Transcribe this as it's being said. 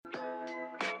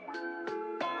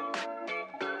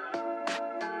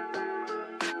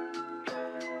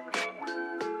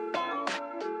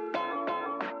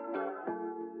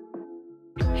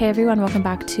Hey everyone, welcome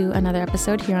back to another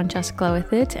episode here on Just Glow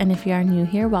With It. And if you are new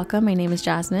here, welcome. My name is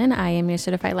Jasmine. I am your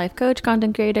certified life coach,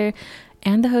 content creator,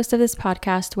 and the host of this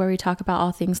podcast where we talk about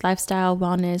all things lifestyle,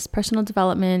 wellness, personal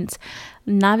development,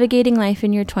 navigating life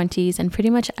in your 20s, and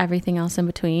pretty much everything else in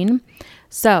between.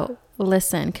 So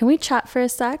listen, can we chat for a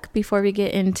sec before we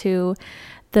get into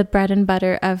the bread and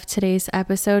butter of today's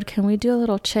episode? Can we do a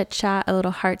little chit chat, a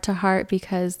little heart to heart?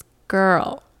 Because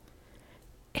girl,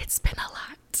 it's been a lot.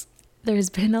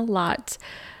 There's been a lot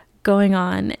going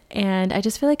on, and I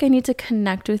just feel like I need to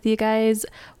connect with you guys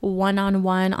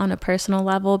one-on-one on a personal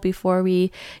level before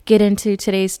we get into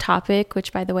today's topic,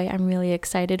 which by the way, I'm really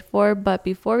excited for. But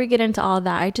before we get into all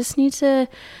that,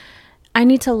 I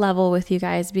need to level with you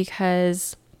guys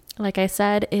because like I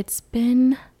said, it's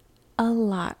been a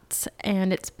lot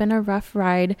and it's been a rough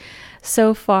ride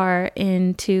so far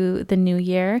into the new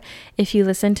year. If you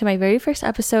listen to my very first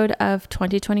episode of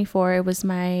 2024, it was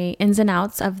my ins and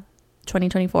outs of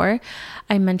 2024.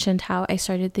 I mentioned how I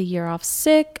started the year off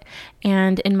sick,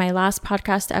 and in my last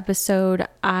podcast episode,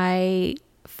 I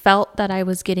felt that I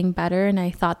was getting better and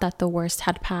I thought that the worst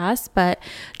had passed, but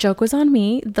joke was on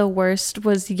me. The worst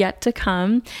was yet to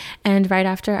come. And right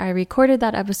after I recorded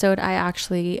that episode, I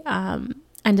actually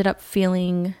ended up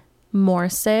feeling more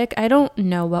sick. I don't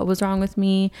know what was wrong with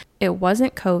me. It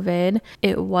wasn't COVID.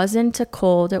 It wasn't a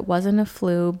cold. It wasn't a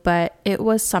flu, but it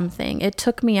was something. It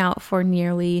took me out for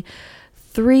nearly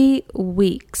 3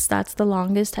 weeks. That's the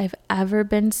longest I've ever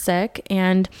been sick.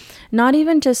 And not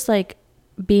even just like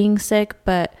being sick,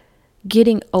 but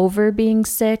getting over being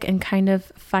sick and kind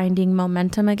of finding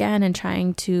momentum again and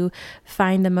trying to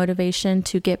find the motivation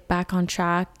to get back on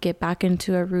track, get back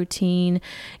into a routine,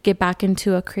 get back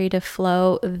into a creative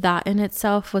flow. That in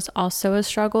itself was also a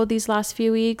struggle these last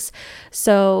few weeks.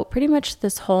 So pretty much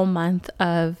this whole month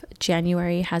of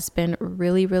January has been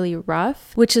really, really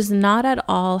rough, which is not at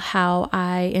all how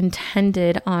I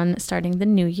intended on starting the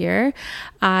new year.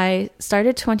 I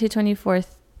started 2024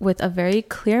 with a very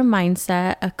clear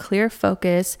mindset, a clear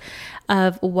focus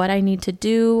of what I need to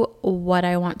do, what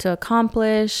I want to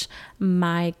accomplish,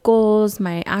 my goals,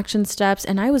 my action steps,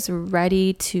 and I was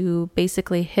ready to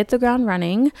basically hit the ground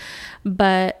running.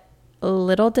 But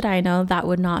little did I know that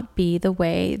would not be the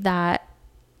way that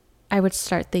I would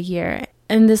start the year.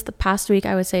 And the past week,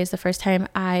 I would say, is the first time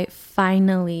I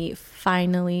finally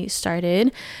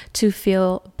started to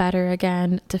feel better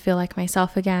again, to feel like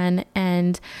myself again.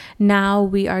 And now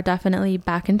we are definitely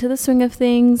back into the swing of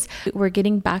things. We're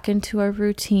getting back into our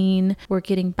routine. We're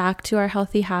getting back to our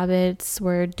healthy habits.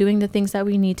 We're doing the things that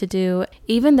we need to do.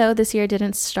 Even though this year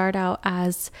didn't start out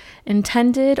as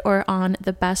intended or on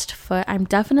the best foot, I'm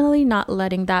definitely not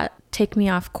letting that take me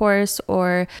off course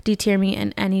or deter me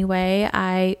in any way.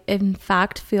 I, in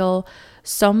fact, feel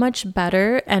so much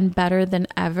better and better than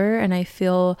ever. And I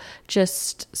feel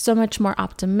just so much more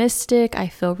optimistic. I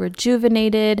feel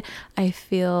rejuvenated. I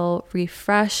feel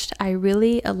refreshed. I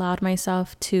really allowed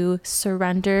myself to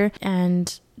surrender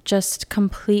and just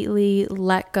completely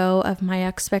let go of my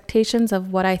expectations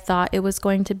of what I thought it was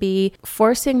going to be.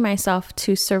 Forcing myself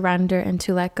to surrender and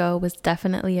to let go was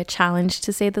definitely a challenge,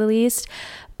 to say the least.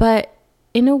 But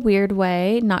in a weird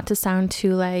way, not to sound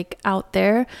too like out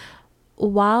there,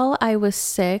 while I was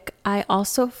sick, I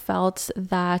also felt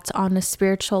that on a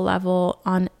spiritual level,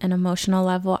 on an emotional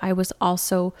level, I was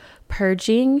also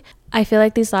purging. I feel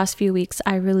like these last few weeks,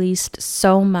 I released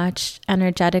so much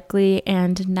energetically,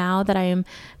 and now that I am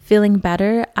feeling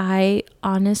better, I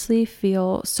honestly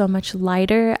feel so much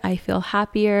lighter. I feel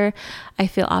happier. I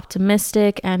feel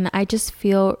optimistic, and I just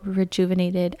feel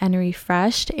rejuvenated and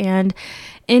refreshed. And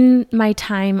in my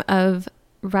time of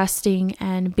resting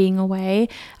and being away,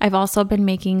 I've also been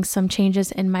making some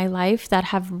changes in my life that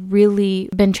have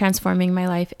really been transforming my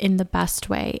life in the best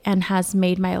way and has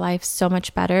made my life so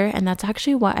much better. And that's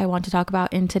actually what I want to talk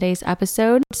about in today's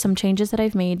episode. Some changes that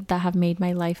I've made that have made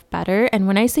my life better. And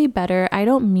when I say better, I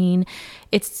don't mean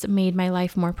it's made my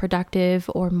life more productive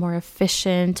or more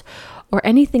efficient or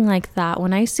anything like that.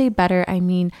 When I say better, I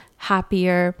mean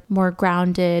happier, more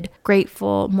grounded,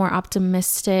 grateful, more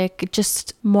optimistic,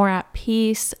 just more at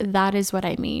peace. That is what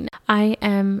I mean. I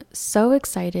am so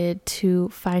excited to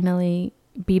finally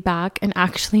be back and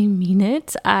actually mean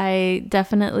it. I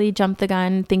definitely jumped the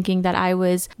gun thinking that I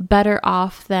was better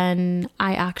off than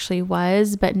I actually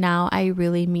was, but now I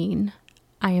really mean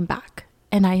I am back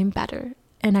and I am better.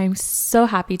 And I'm so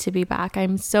happy to be back.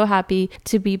 I'm so happy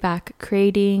to be back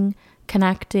creating,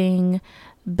 connecting,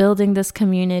 building this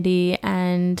community,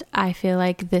 and I feel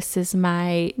like this is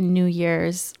my New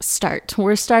Year's start.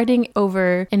 We're starting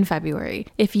over in February.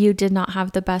 If you did not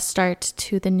have the best start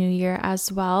to the new year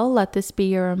as well, let this be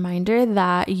your reminder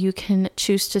that you can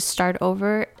choose to start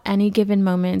over any given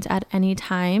moment at any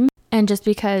time. And just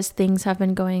because things have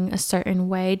been going a certain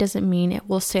way doesn't mean it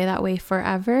will stay that way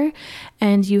forever.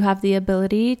 And you have the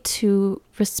ability to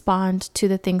respond to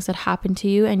the things that happen to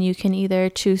you, and you can either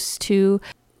choose to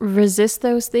resist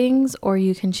those things or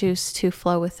you can choose to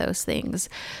flow with those things.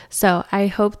 So I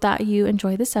hope that you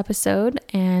enjoy this episode,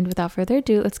 and without further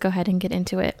ado, let's go ahead and get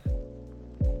into it.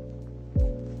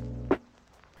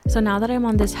 So now that I'm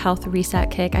on this health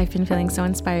reset kick, I've been feeling so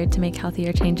inspired to make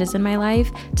healthier changes in my life.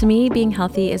 To me, being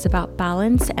healthy is about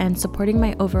balance and supporting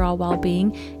my overall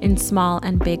well-being in small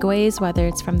and big ways, whether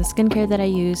it's from the skincare that I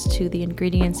use to the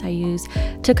ingredients I use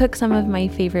to cook some of my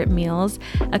favorite meals.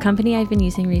 A company I've been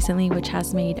using recently, which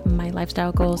has made my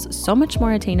lifestyle goals so much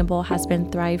more attainable, has been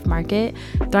Thrive Market.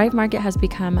 Thrive Market has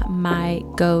become my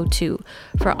go-to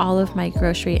for all of my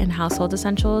grocery and household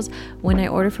essentials. When I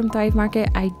order from Thrive Market,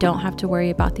 I don't have to worry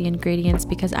about the ingredients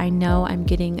because I know I'm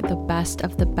getting the best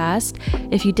of the best.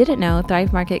 If you didn't know,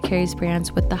 Thrive Market carries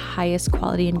brands with the highest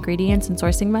quality ingredients and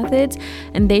sourcing methods,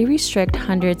 and they restrict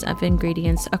hundreds of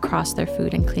ingredients across their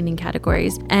food and cleaning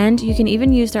categories. And you can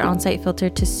even use their on-site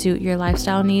filter to suit your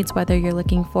lifestyle needs, whether you're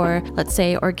looking for, let's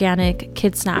say, organic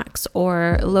kid snacks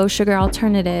or low sugar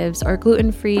alternatives or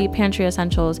gluten-free pantry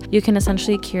essentials. You can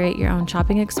essentially curate your own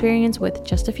shopping experience with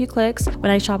just a few clicks.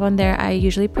 When I shop on there, I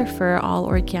usually prefer all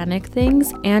organic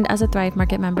things. And as a Thrive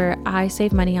Market member, I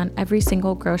save money on every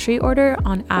single grocery order,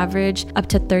 on average up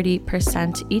to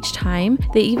 30% each time.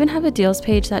 They even have a deals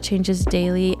page that changes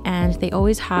daily, and they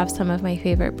always have some of my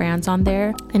favorite brands on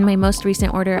there. In my most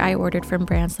recent order, I ordered from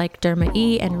brands like Derma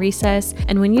E and Recess.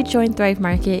 And when you join Thrive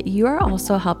Market, you are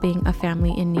also helping a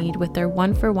family in need with their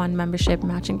 1-for-1 membership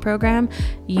matching program.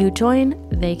 You join,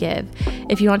 they give.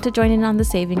 If you want to join in on the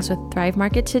savings with Thrive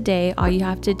Market today, all you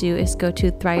have to do is go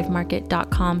to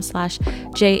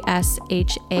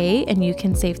thrivemarket.com/JSHA, and you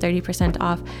can save 30%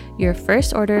 off your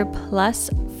first order plus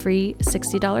free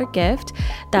 $60 gift.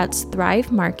 That's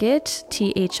Thrive Market,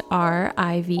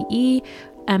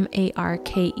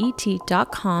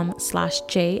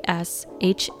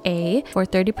 ThriveMarket.com/JSHA for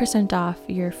 30% off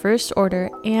your first order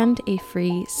and a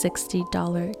free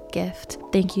 $60 gift.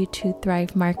 Thank you to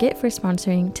Thrive Market for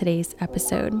sponsoring today's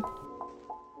episode.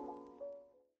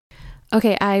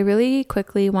 Okay, I really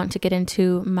quickly want to get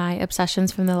into my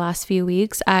obsessions from the last few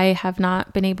weeks. I have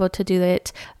not been able to do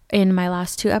it in my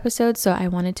last 2 episodes, so I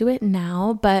want to do it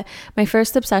now. But my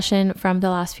first obsession from the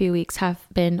last few weeks have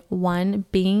been, 1,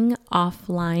 being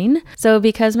offline. So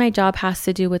because my job has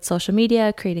to do with social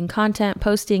media, creating content,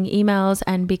 posting emails,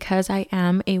 and because I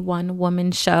am a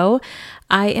one-woman show,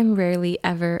 I am rarely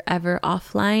ever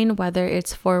offline, whether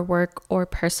it's for work or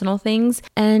personal things.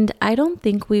 And I don't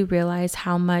think we realize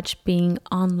how much being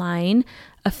online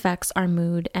affects our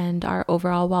mood and our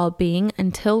overall well-being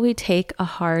until we take a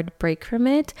hard break from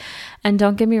it. And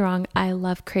don't get me wrong, I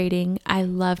love creating. I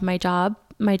love my job.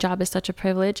 My job is such a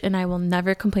privilege and I will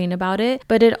never complain about it,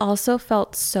 but it also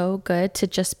felt so good to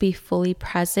just be fully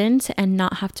present and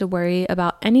not have to worry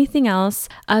about anything else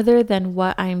other than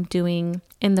what I'm doing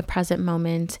in the present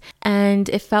moment. And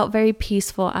it felt very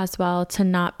peaceful as well to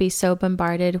not be so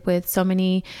bombarded with so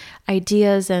many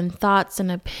ideas and thoughts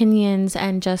and opinions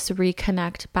and just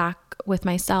reconnect back with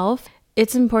myself.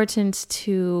 It's important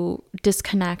to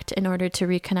disconnect in order to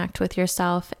reconnect with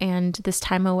yourself, and this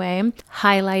time away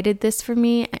highlighted this for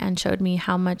me and showed me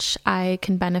how much I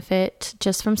can benefit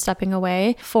just from stepping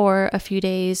away for a few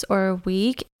days or a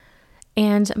week.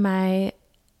 And my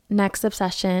next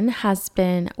obsession has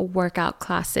been workout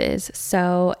classes.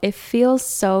 So it feels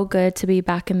so good to be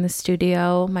back in the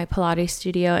studio, my Pilates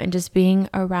studio, and just being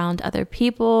around other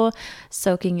people,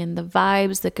 soaking in the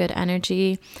vibes, the good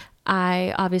energy.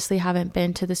 I obviously haven't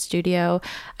been to the studio.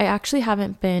 I actually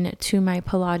haven't been to my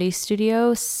Pilates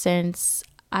studio since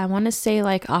I want to say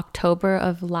like October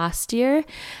of last year.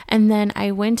 And then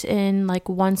I went in like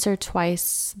once or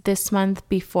twice this month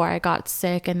before I got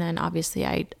sick. And then obviously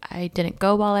I didn't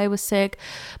go while I was sick.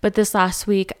 But this last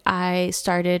week I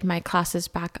started my classes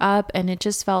back up and it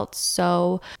just felt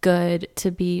so good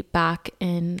to be back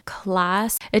in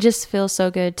class. It just feels so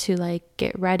good to like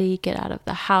get ready, get out of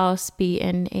the house, be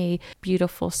in a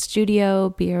beautiful studio,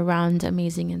 be around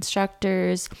amazing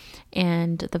instructors,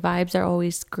 and the vibes are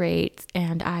always great.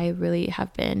 And I really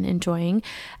have been enjoying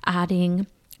adding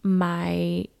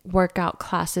my workout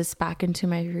classes back into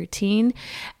my routine.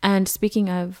 And speaking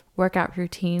of workout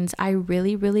routines, I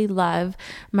really, really love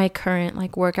my current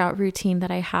workout routine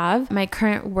that I have. My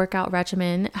current workout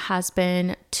regimen has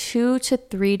been 2 to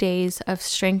 3 days of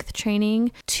strength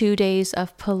training, 2 days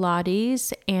of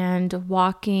Pilates, and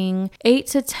walking 8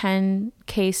 to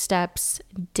 10K steps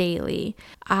daily.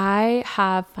 I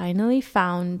have finally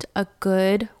found a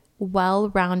good,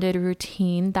 well-rounded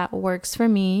routine that works for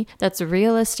me, that's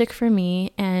realistic for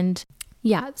me. And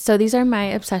yeah, so these are my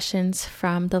obsessions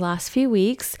from the last few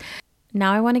weeks.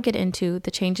 Now I want to get into the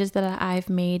changes that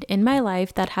I've made in my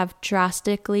life that have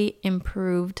drastically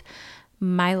improved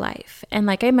my life. And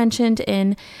like I mentioned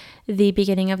in the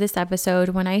beginning of this episode,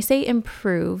 when I say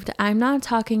improved, I'm not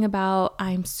talking about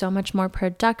I'm so much more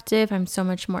productive, I'm so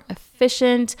much more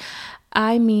efficient.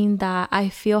 I mean that I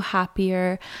feel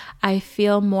happier, I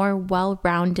feel more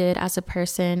well-rounded as a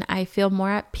person, I feel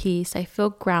more at peace, I feel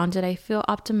grounded, I feel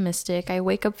optimistic, I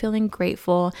wake up feeling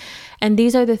grateful. And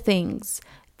these are the things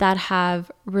that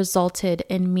have resulted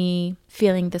in me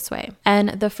feeling this way. And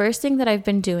the first thing that I've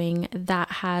been doing that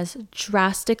has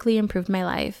drastically improved my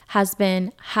life has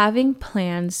been having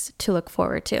plans to look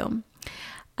forward to.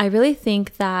 I really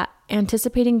think that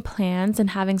anticipating plans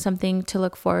and having something to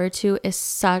look forward to is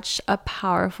such a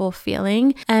powerful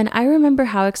feeling. And I remember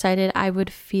how excited I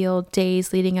would feel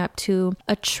days leading up to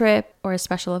a trip or a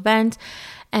special event.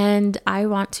 And I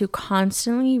want to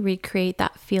constantly recreate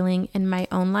that feeling in my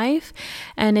own life.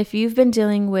 And if you've been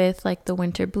dealing with the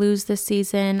winter blues this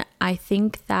season, I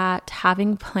think that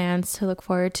having plans to look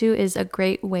forward to is a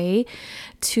great way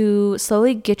to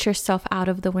slowly get yourself out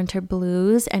of the winter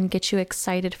blues and get you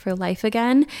excited for life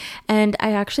again. And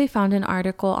I actually found an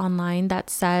article online that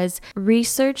says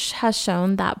research has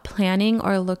shown that planning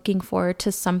or looking forward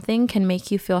to something can make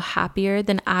you feel happier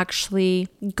than actually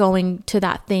going to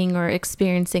that thing or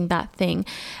experiencing that thing.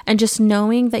 And just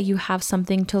knowing that you have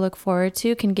something to look forward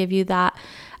to can give you that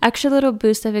extra little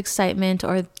boost of excitement,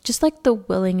 or just the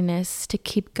willingness to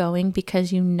keep going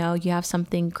because you know you have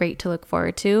something great to look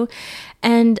forward to.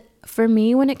 And for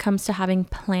me, when it comes to having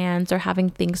plans or having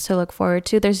things to look forward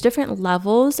to, there's different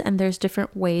levels and there's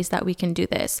different ways that we can do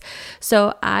this.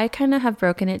 So I kind of have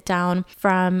broken it down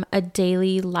from a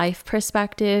daily life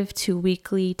perspective to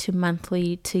weekly to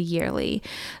monthly to yearly.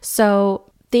 So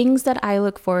things that I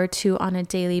look forward to on a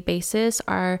daily basis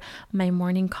are my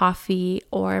morning coffee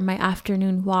or my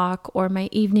afternoon walk or my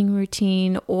evening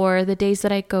routine or the days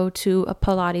that I go to a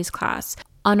Pilates class.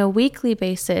 On a weekly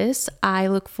basis, I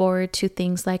look forward to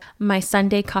things like my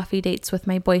Sunday coffee dates with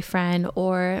my boyfriend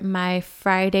or my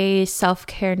Friday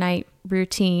self-care night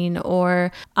routine,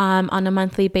 or on a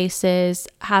monthly basis,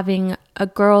 having a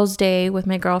girls' day with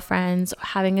my girlfriends,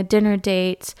 having a dinner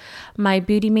date, my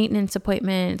beauty maintenance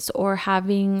appointments, or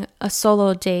having a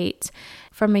solo date.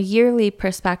 From a yearly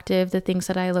perspective, the things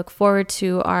that I look forward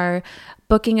to are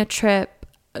booking a trip,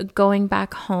 going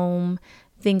back home,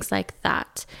 things like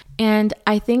that. And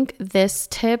I think this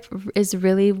tip is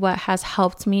really what has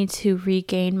helped me to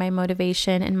regain my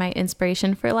motivation and my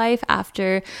inspiration for life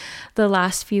after the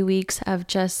last few weeks of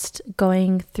just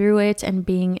going through it and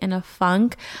being in a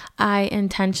funk. I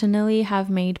intentionally have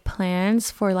made plans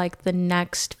for the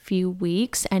next few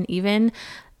weeks, and even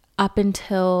up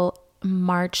until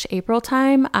March, April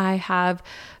time, I have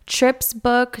trips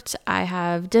booked, I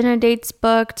have dinner dates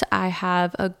booked, I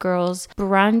have a girls'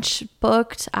 brunch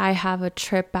booked, I have a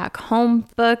trip back home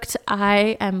booked.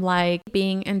 I am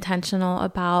being intentional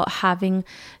about having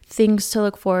things to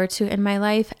look forward to in my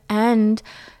life and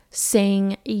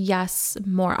saying yes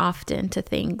more often to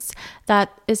things. That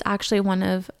is actually one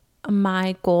of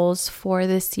my goals for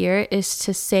this year, is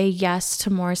to say yes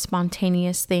to more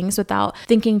spontaneous things without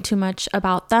thinking too much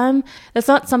about them. That's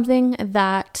not something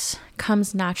that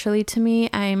comes naturally to me.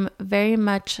 I'm very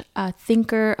much a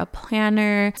thinker, a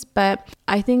planner, but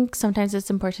I think sometimes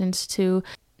it's important to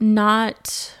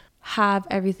not have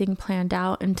everything planned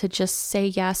out and to just say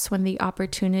yes when the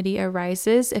opportunity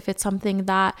arises, if it's something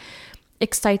that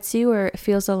excites you or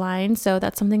feels aligned. So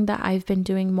that's something that I've been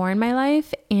doing more in my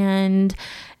life, and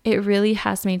it really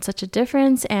has made such a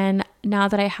difference. And now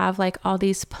that I have all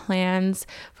these plans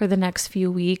for the next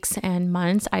few weeks and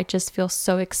months, I just feel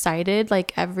so excited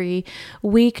every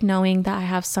week, knowing that I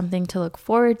have something to look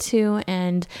forward to.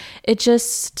 And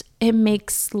it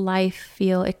makes life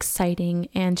feel exciting,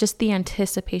 and just the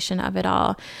anticipation of it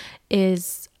all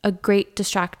is a great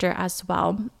distractor as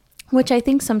well, which I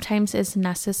think sometimes is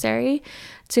necessary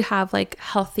to have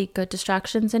healthy, good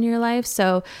distractions in your life.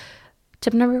 So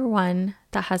tip number 1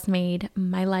 that has made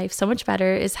my life so much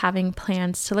better is having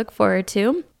plans to look forward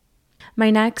to. My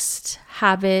next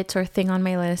habit or thing on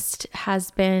my list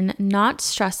has been not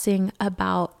stressing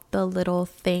about the little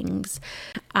things.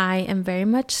 I am very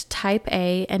much type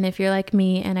A, and if you're like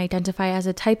me and identify as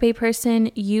a type A person,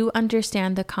 you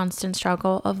understand the constant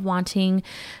struggle of wanting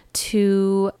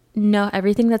to know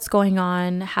everything that's going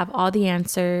on, have all the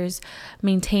answers,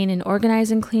 maintain an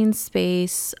organized and clean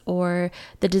space, or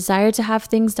the desire to have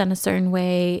things done a certain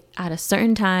way at a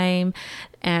certain time,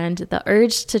 and the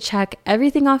urge to check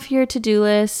everything off your to-do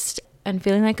list and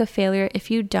feeling like a failure if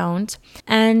you don't.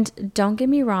 And don't get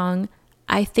me wrong,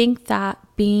 I think that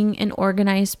being an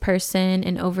organized person,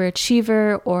 an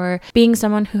overachiever, or being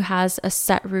someone who has a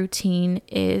set routine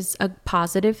is a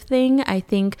positive thing. I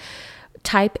think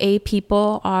type A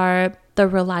people are the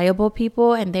reliable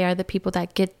people, and they are the people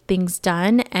that get things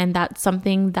done, and that's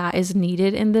something that is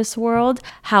needed in this world.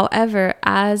 However,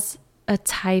 as a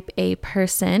type A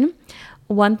person,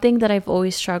 one thing that I've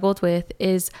always struggled with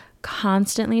is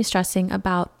constantly stressing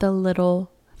about the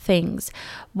little things,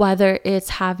 whether it's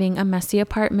having a messy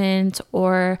apartment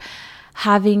or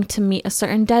having to meet a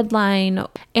certain deadline,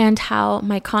 and how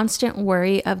my constant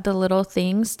worry of the little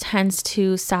things tends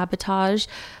to sabotage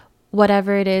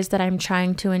whatever it is that I'm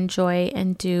trying to enjoy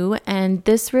and do. And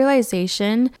this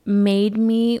realization made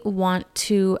me want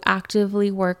to actively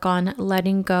work on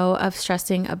letting go of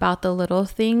stressing about the little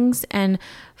things and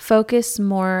focus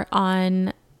more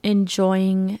on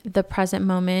enjoying the present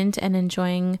moment and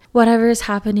enjoying whatever is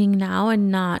happening now,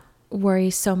 and not worry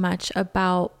so much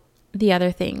about the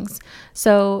other things.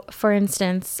 So for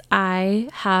instance, I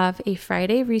have a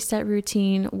Friday reset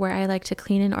routine where I like to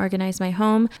clean and organize my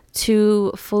home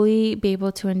to fully be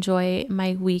able to enjoy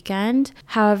my weekend.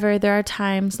 However, there are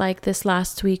times like this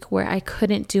last week where I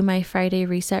couldn't do my Friday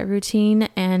reset routine,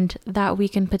 and that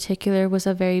week in particular was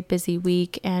a very busy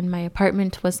week and my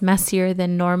apartment was messier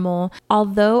than normal.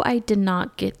 Although I did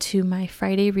not get to my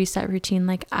Friday reset routine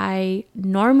like I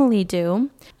normally do,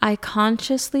 I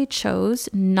consciously chose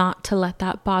not to let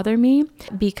that bother me,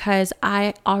 because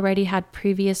I already had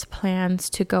previous plans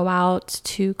to go out,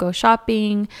 to go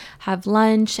shopping, have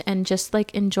lunch, and just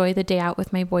like enjoy the day out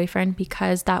with my boyfriend,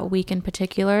 because that week in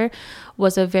particular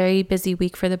was a very busy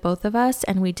week for the both of us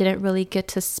and we didn't really get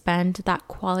to spend that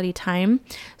quality time.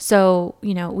 So,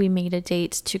 we made a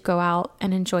date to go out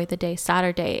and enjoy the day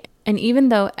Saturday. And even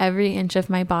though every inch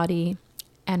of my body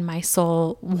and my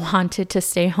soul wanted to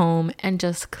stay home and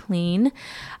just clean,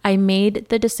 I made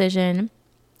the decision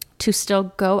to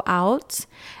still go out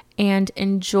and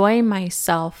enjoy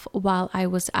myself while I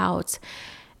was out.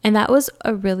 And that was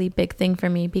a really big thing for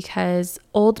me, because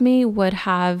old me would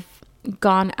have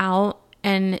gone out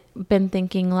and been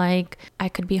thinking like, I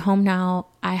could be home now.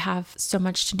 I have so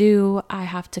much to do. I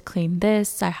have to clean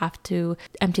this. I have to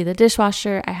empty the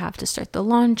dishwasher. I have to start the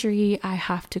laundry. I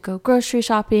have to go grocery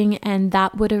shopping. And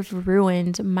that would have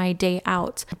ruined my day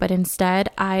out. But instead,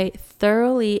 I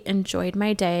thoroughly enjoyed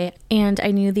my day, and I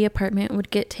knew the apartment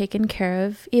would get taken care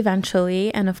of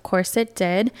eventually. And of course it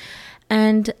did.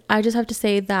 And I just have to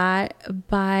say that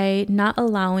by not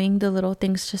allowing the little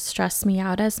things to stress me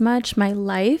out as much, my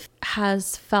life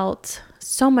has felt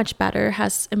so much better,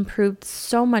 has improved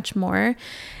so much more,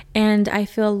 and I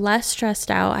feel less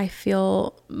stressed out. I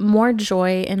feel more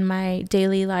joy in my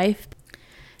daily life.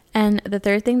 And the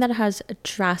third thing that has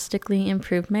drastically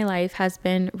improved my life has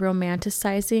been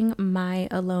romanticizing my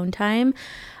alone time.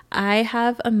 I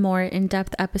have a more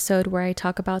in-depth episode where I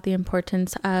talk about the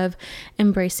importance of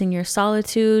embracing your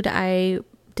solitude. I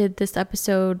did this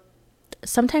episode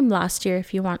sometime last year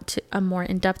if you want a more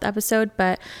in-depth episode,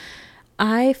 but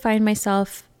I find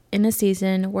myself in a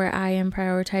season where I am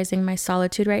prioritizing my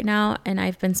solitude right now, and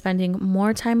I've been spending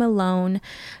more time alone,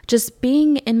 just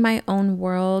being in my own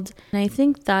world. And I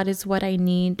think that is what I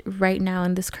need right now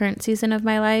in this current season of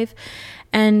my life.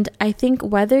 And I think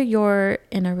whether you're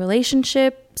in a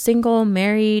relationship, single,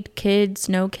 married, kids,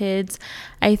 no kids,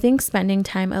 I think spending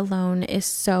time alone is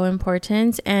so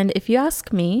important. And if you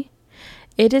ask me,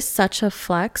 it is such a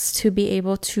flex to be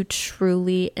able to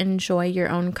truly enjoy your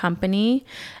own company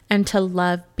and to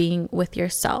love being with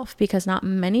yourself, because not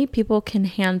many people can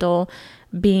handle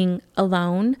being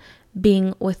alone,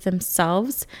 being with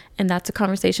themselves. And that's a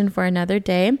conversation for another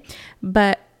day.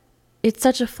 But it's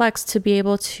such a flex to be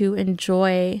able to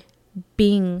enjoy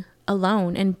being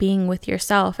alone and being with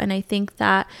yourself. And I think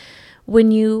that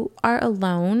when you are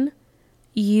alone,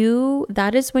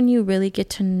 that is when you really get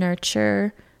to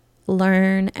nurture,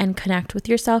 learn, and connect with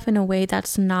yourself in a way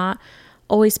that's not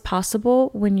always possible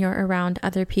when you're around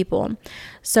other people.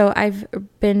 So I've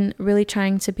been really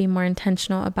trying to be more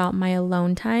intentional about my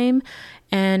alone time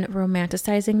and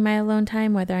romanticizing my alone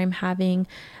time, whether I'm having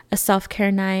a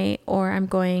self-care night or I'm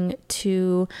going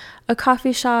to a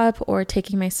coffee shop or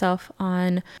taking myself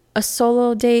on a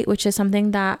solo date, which is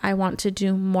something that I want to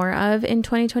do more of in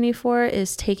 2024,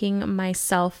 is taking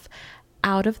myself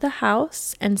out of the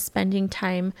house and spending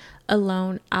time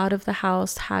alone out of the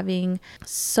house, having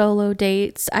solo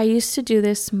dates. I used to do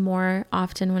this more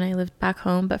often when I lived back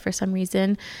home, but for some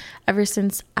reason, ever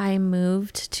since I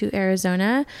moved to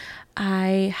Arizona,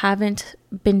 I haven't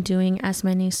been doing as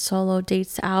many solo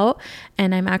dates out,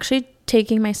 and I'm actually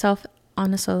taking myself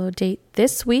on a solo date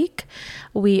this week.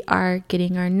 We are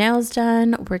getting our nails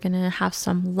done. We're going to have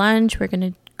some lunch. We're going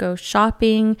to go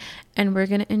shopping, and we're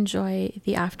going to enjoy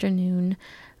the afternoon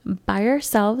by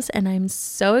ourselves, and I'm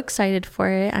so excited for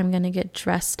it. I'm going to get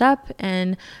dressed up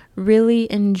and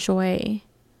really enjoy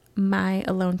my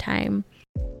alone time.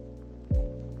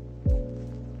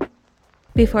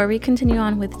 Before we continue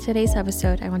on with today's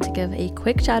episode, I want to give a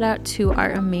quick shout out to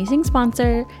our amazing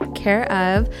sponsor, Care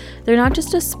of. They're not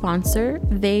just a sponsor,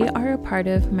 they are a part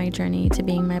of my journey to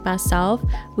being my best self.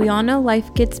 We all know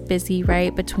life gets busy,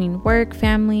 right? Between work,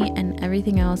 family, and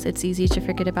everything else, it's easy to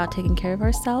forget about taking care of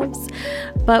ourselves.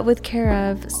 But with Care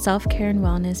of, self-care and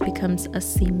wellness becomes a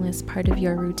seamless part of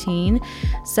your routine.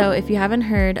 So if you haven't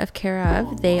heard of Care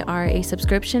of, they are a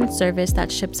subscription service that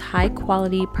ships high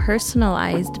quality,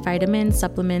 personalized vitamins,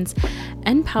 supplements,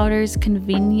 and powders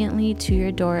conveniently to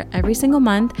your door every single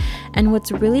month. And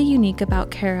what's really unique about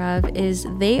Care of is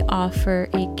they offer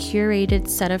a curated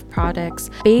set of products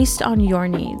based on your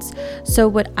needs. So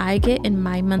what I get in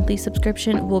my monthly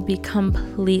subscription will be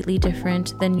completely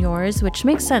different than yours, which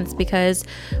makes sense because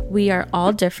we are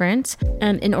all different.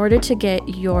 And in order to get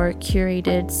your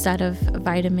curated set of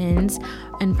vitamins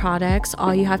and products,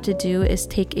 all you have to do is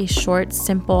take a short,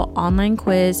 simple online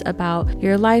quiz about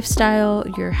your lifestyle,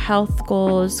 your health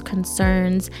goals,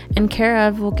 concerns, and Care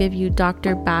of will give you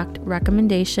doctor-backed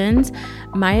recommendations.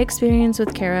 My experience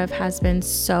with Care of has been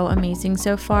so amazing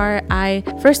so far. I,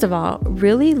 first of all,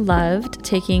 really loved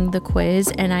taking the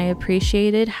quiz, and I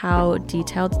appreciated how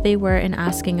detailed they were in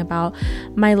asking about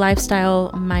my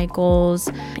lifestyle, my goals.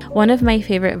 One of my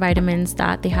favorite vitamins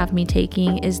that they have me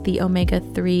taking is the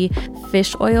omega-3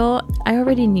 fish oil. I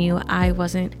already knew I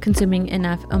wasn't consuming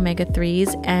enough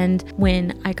omega-3s, and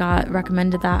when I got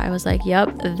recommended that, I was like, yep,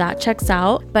 that checks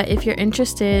out. But if you're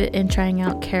interested in trying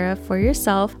out Care of for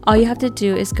yourself, all you have to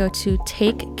do is go to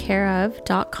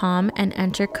takecareof.com and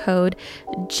enter code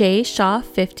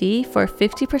JShaw50 for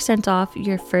 50% off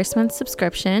your first month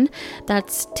subscription.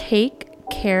 That's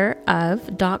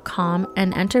takecareof.com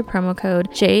and enter promo code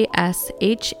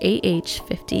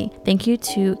JSHAH50. Thank you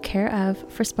to Care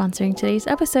of for sponsoring today's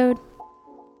episode.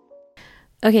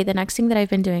 Okay, the next thing that I've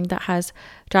been doing that has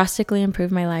drastically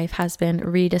improved my life has been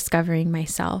rediscovering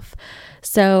myself.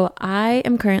 So I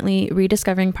am currently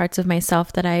rediscovering parts of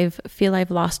myself that I feel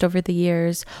I've lost over the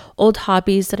years, old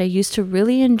hobbies that I used to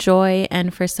really enjoy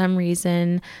and for some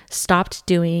reason stopped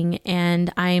doing,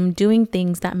 and I'm doing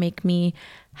things that make me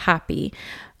happy.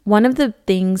 One of the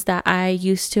things that I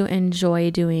used to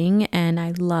enjoy doing and I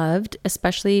loved,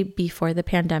 especially before the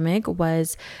pandemic,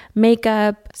 was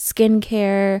makeup,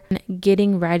 skincare,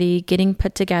 getting ready, getting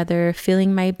put together,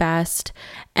 feeling my best,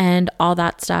 and all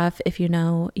that stuff. If you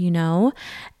know, you know.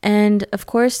 And of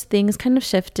course, things kind of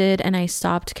shifted and I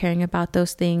stopped caring about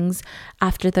those things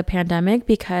after the pandemic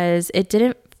because it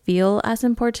didn't feel as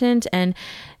important, and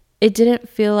it didn't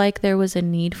feel like there was a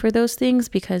need for those things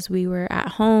because we were at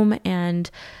home, and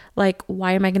like,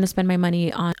 why am I going to spend my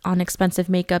money on expensive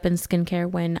makeup and skincare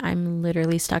when I'm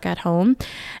literally stuck at home?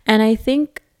 And I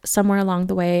think somewhere along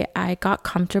the way, I got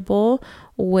comfortable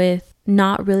with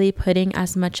not really putting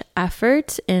as much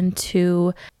effort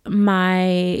into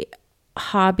my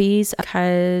hobbies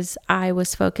because I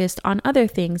was focused on other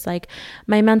things like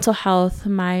my mental health,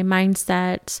 my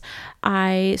mindset.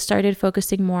 I started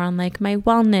focusing more on like my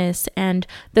wellness, and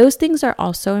those things are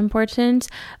also important,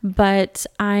 but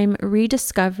I'm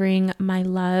rediscovering my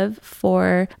love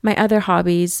for my other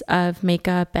hobbies of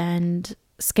makeup and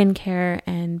skincare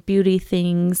and beauty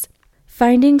things.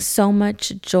 Finding so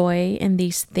much joy in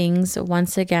these things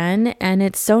once again, and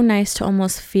it's so nice to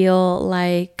almost feel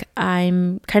like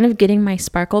I'm kind of getting my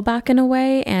sparkle back in a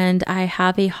way, and I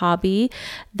have a hobby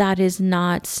that is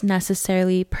not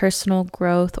necessarily personal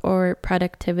growth or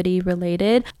productivity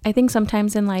related. I think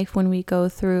sometimes in life when we go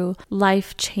through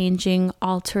life-changing,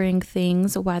 altering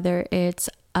things, whether it's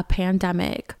a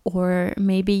pandemic, or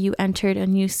maybe you entered a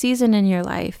new season in your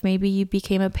life. Maybe you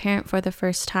became a parent for the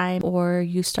first time, or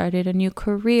you started a new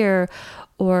career,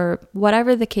 or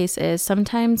whatever the case is.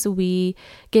 Sometimes we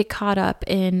get caught up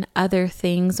in other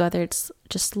things, whether it's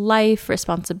just life,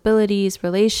 responsibilities,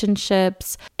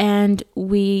 relationships, and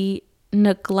we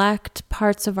neglect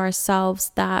parts of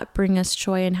ourselves that bring us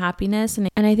joy and happiness. And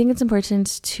I think it's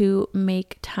important to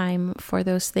make time for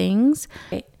those things.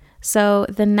 So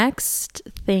the next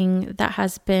thing that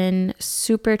has been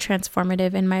super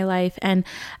transformative in my life, and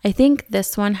I think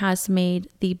this one has made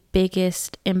the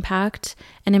biggest impact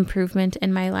and improvement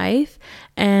in my life,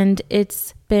 and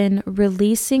it's been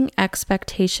releasing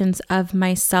expectations of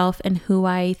myself and who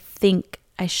I think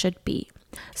I should be.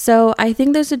 So I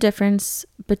think there's a difference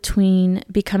between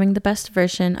becoming the best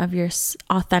version of your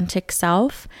authentic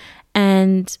self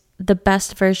and the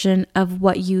best version of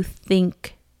what you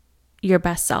think your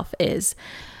best self is.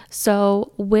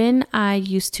 So when I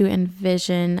used to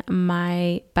envision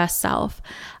my best self,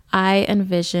 I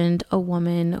envisioned a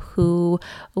woman who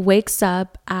wakes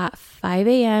up at 5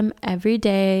 a.m. every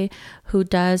day, who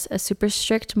does a super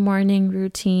strict morning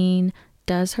routine,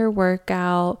 does her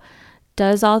workout,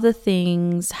 does all the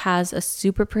things, has a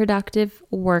super productive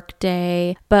work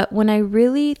day. But when I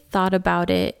really thought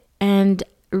about it and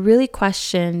really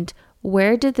questioned,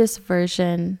 where did this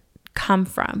version come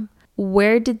from?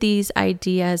 Where did these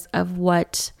ideas of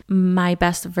what my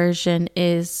best version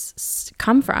is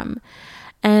come from?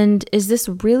 And is this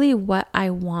really what I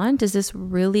want? Is this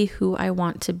really who I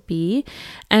want to be?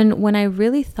 And when I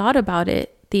really thought about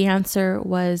it, the answer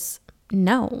was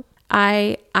no.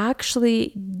 I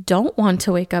actually don't want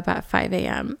to wake up at 5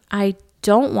 a.m. I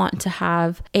don't want to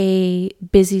have a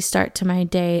busy start to my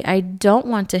day. I don't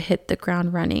want to hit the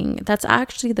ground running. That's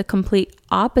actually the complete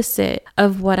opposite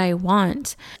of what I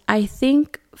want. I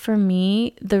think for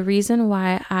me, the reason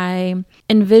why I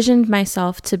envisioned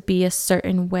myself to be a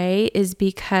certain way is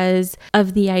because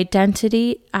of the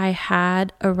identity I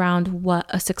had around what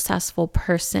a successful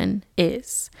person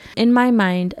is. In my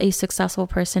mind, a successful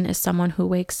person is someone who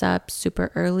wakes up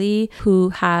super early, who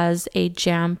has a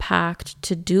jam-packed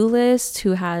to-do list,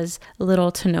 who has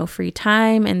little to no free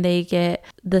time, and they get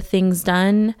the things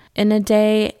done in a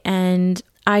day. And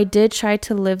I did try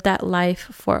to live that life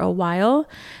for a while.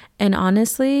 And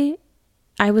honestly,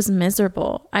 I was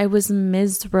miserable. I was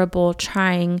miserable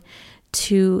trying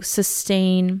to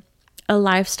sustain a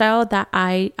lifestyle that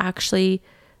I actually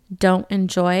don't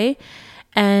enjoy.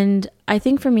 And I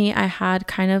think for me, I had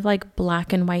kind of like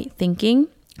black and white thinking.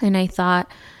 And I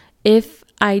thought, if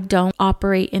I don't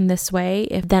operate in this way,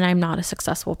 then I'm not a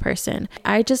successful person.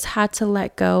 I just had to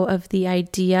let go of the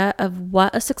idea of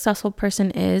what a successful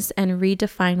person is and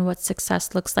redefine what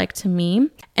success looks like to me,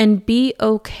 and be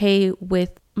okay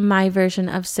with my version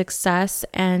of success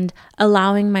and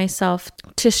allowing myself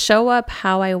to show up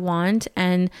how I want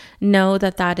and know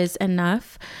that that is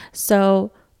enough.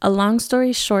 So a long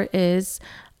story short is,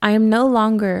 I am no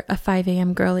longer a 5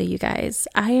 a.m. girly, you guys.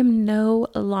 I am no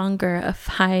longer a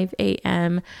 5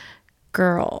 a.m.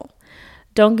 girl.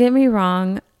 Don't get me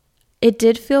wrong. It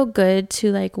did feel good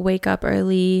to like wake up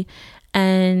early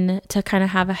and to kind of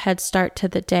have a head start to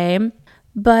the day.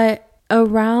 But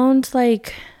around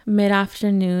like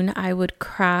mid-afternoon, I would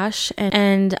crash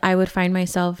and I would find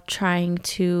myself trying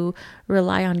to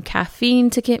rely on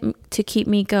caffeine to keep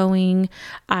me going.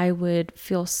 I would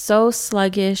feel so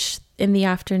sluggish in the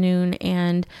afternoon,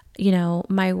 and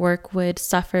my work would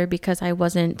suffer because I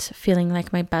wasn't feeling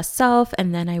like my best self,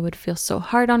 and then I would feel so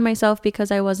hard on myself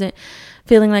because I wasn't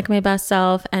feeling like my best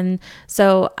self. And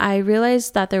so I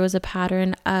realized that there was a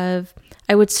pattern of,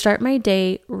 I would start my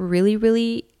day really,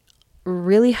 really,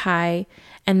 really high,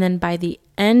 and then by the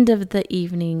end of the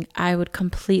evening I would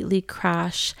completely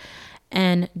crash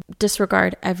and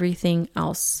disregard everything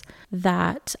else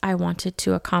that I wanted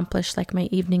to accomplish, like my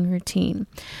evening routine.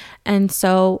 And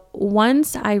so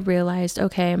once I realized,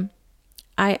 okay,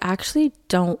 I actually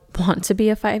don't want to be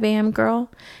a 5 a.m.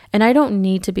 girl, and I don't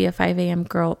need to be a 5 a.m.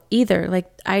 girl either.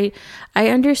 Like I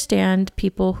understand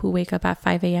people who wake up at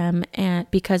 5 a.m.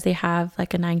 and because they have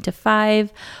like a 9 to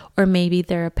 5, or maybe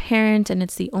they're a parent and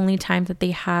it's the only time that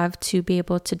they have to be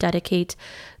able to dedicate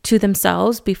to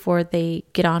themselves before they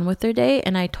get on with their day.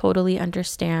 And I totally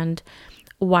understand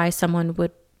why someone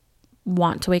would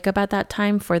want to wake up at that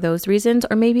time for those reasons,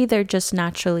 or maybe they're just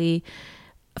naturally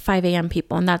 5 a.m.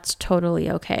 people, and that's totally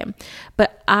okay.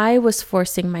 But I was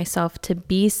forcing myself to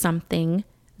be something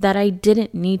that I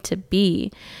didn't need to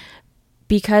be.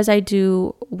 Because I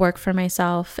do work for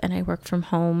myself and I work from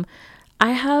home,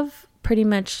 I have pretty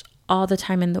much all the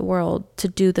time in the world to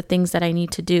do the things that I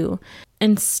need to do.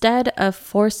 Instead of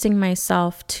forcing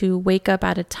myself to wake up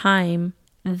at a time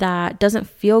that doesn't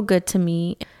feel good to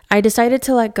me, I decided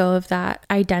to let go of that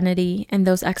identity and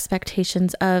those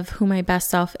expectations of who my best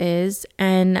self is.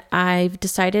 And I've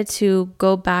decided to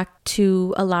go back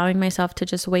to allowing myself to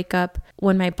just wake up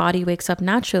when my body wakes up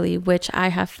naturally, which I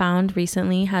have found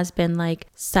recently has been like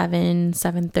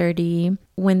 7:30.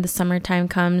 When the summertime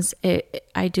comes,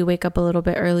 I do wake up a little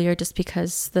bit earlier just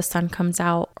because the sun comes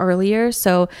out earlier.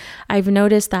 So I've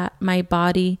noticed that my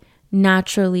body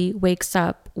naturally wakes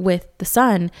up with the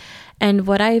sun. And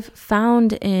what I've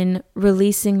found in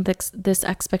releasing this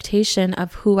expectation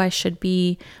of who I should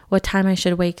be, what time I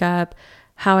should wake up,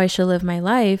 how I should live my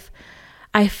life,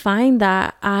 I find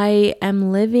that I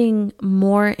am living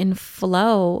more in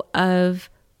flow of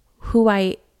who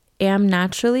I am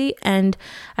naturally, and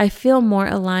I feel more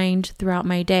aligned throughout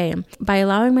my day. By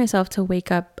allowing myself to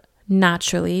wake up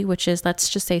naturally, which is, let's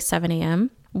just say 7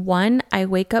 a.m., one, I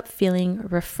wake up feeling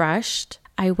refreshed.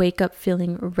 I wake up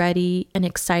feeling ready and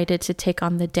excited to take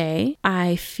on the day.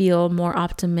 I feel more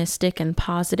optimistic and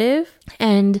positive.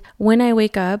 And when I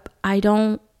wake up, I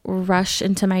don't rush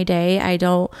into my day. I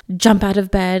don't jump out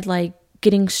of bed like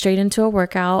getting straight into a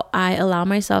workout. I allow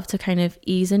myself to kind of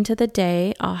ease into the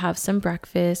day. I'll have some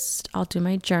breakfast. I'll do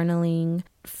my journaling,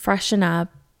 freshen up.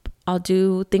 I'll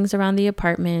do things around the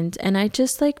apartment, and I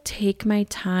just like take my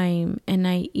time and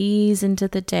I ease into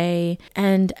the day,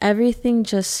 and everything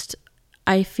just,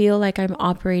 I feel like I'm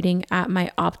operating at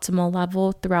my optimal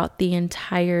level throughout the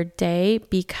entire day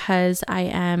because I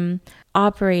am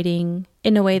operating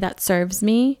in a way that serves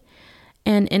me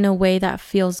and in a way that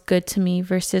feels good to me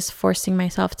versus forcing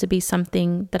myself to be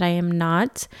something that I am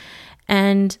not.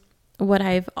 And what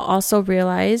I've also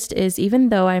realized is even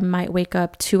though I might wake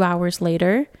up 2 hours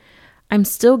later, I'm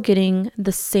still getting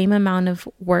the same amount of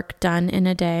work done in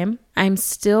a day. I'm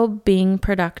still being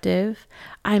productive.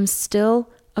 I'm still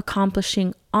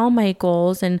accomplishing all my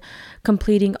goals and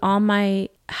completing all my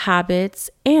habits.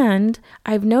 And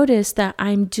I've noticed that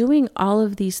I'm doing all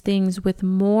of these things with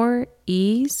more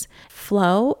ease,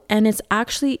 flow, and it's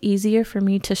actually easier for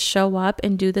me to show up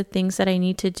and do the things that I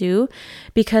need to do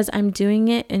because I'm doing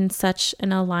it in such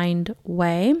an aligned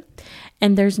way.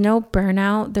 And there's no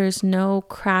burnout, there's no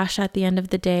crash at the end of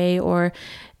the day or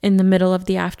in the middle of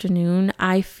the afternoon.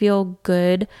 I feel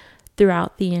good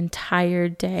throughout the entire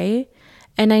day.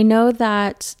 And I know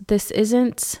that this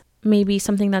isn't maybe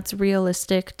something that's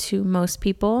realistic to most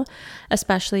people,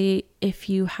 especially if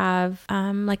you have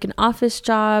like an office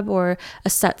job or a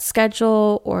set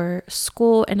schedule or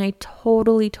school. And I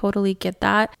totally get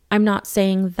that. I'm not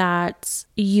saying that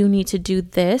you need to do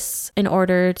this in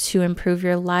order to improve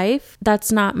your life.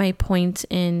 That's not my point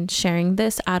in sharing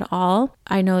this at all.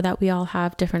 I know that we all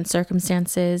have different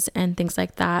circumstances and things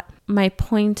like that. My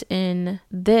point in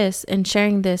this and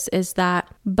sharing this is that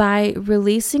by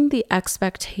releasing the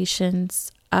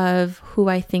expectations of who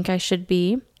I think I should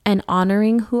be and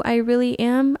honoring who I really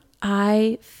am,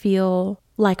 I feel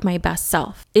like my best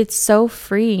self. It's so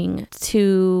freeing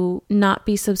to not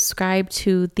be subscribed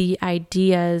to the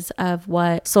ideas of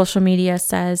what social media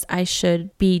says I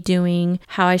should be doing,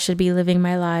 how I should be living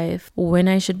my life, when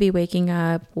I should be waking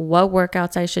up, what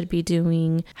workouts I should be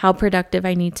doing, how productive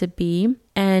I need to be,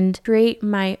 and create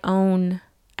my own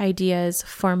ideas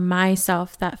for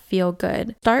myself that feel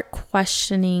good. Start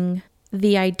questioning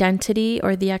the identity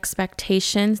or the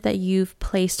expectations that you've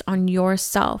placed on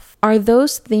yourself. Are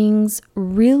those things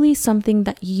really something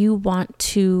that you want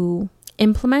to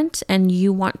implement and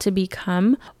you want to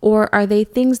become? Or are they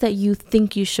things that you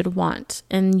think you should want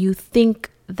and you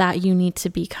think that you need to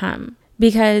become?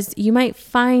 Because you might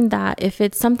find that if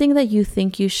it's something that you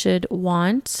think you should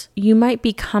want, you might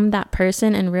become that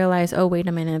person and realize, oh, wait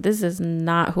a minute, this is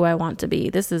not who I want to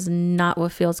be. This is not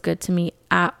what feels good to me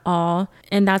at all.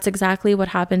 And that's exactly what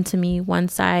happened to me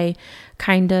once I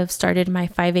kind of started my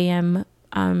 5 a.m.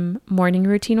 Morning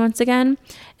routine once again.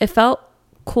 It felt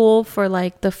cool for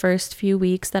like the first few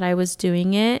weeks that I was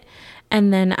doing it.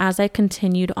 And then as I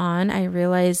continued on, I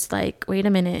realized like, wait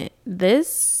a minute,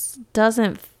 this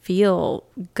doesn't feel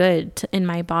good in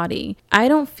my body. I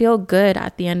don't feel good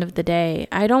at the end of the day.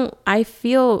 I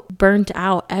feel burnt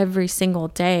out every single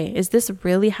day. Is this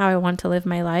really how I want to live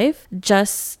my life?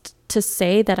 Just to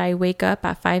say that I wake up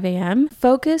at 5 a.m.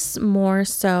 Focus more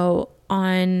so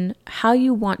on how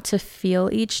you want to feel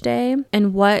each day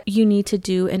and what you need to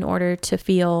do in order to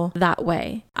feel that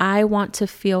way. I want to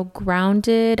feel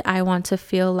grounded. I want to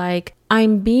feel like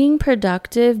I'm being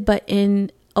productive, but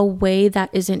in a way that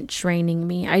isn't draining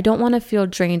me. I don't want to feel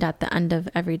drained at the end of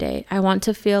every day. I want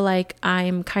to feel like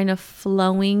I'm kind of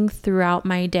flowing throughout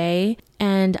my day,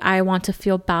 and I want to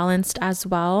feel balanced as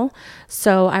well.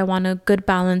 So I want a good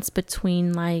balance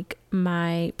between like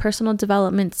my personal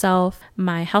development self,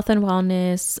 my health and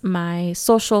wellness, my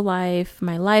social life,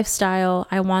 my lifestyle.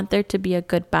 I want there to be a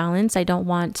good balance. I don't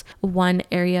want one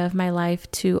area of my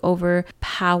life to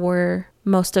overpower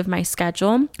most of my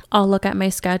schedule. I'll look at my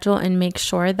schedule and make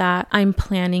sure that I'm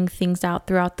planning things out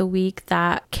throughout the week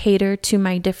that cater to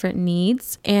my different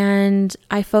needs. And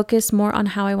I focus more on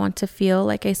how I want to feel,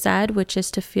 like I said, which is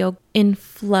to feel in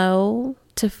flow,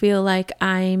 to feel like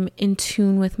I'm in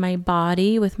tune with my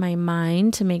body, with my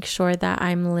mind, to make sure that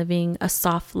I'm living a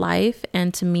soft life.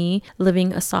 And to me,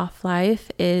 living a soft life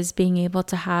is being able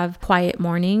to have quiet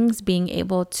mornings, being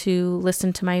able to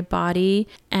listen to my body,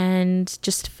 and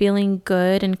just feeling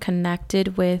good and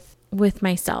connected with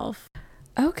myself.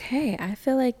 Okay, I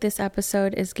feel like this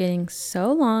episode is getting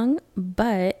so long,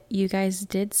 but you guys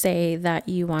did say that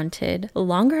you wanted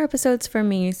longer episodes from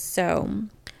me,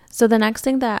 So the next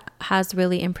thing that has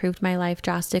really improved my life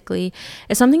drastically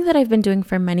is something that I've been doing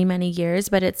for many, many years,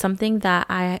 but it's something that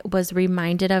I was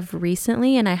reminded of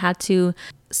recently and I had to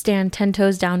stand 10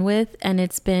 toes down with, and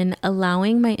it's been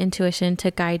allowing my intuition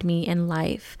to guide me in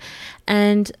life.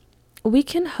 And we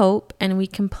can hope and we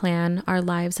can plan our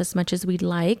lives as much as we'd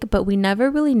like, but we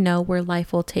never really know where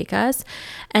life will take us.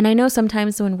 And I know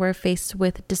sometimes when we're faced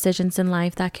with decisions in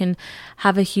life that can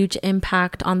have a huge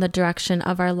impact on the direction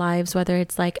of our lives, whether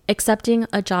it's like accepting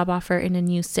a job offer in a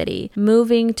new city,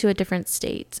 moving to a different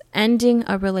state, ending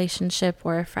a relationship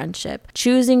or a friendship,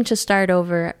 choosing to start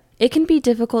over. It can be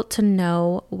difficult to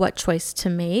know what choice to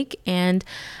make. And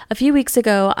a few weeks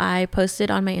ago, I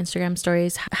posted on my Instagram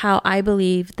stories how I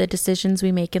believe the decisions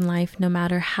we make in life, no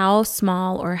matter how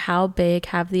small or how big,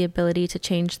 have the ability to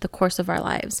change the course of our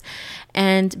lives.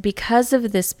 And because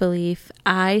of this belief,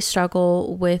 I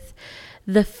struggle with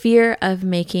the fear of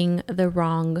making the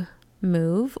wrong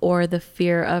move, or the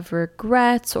fear of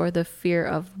regrets, or the fear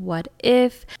of what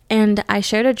if. And I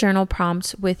shared a journal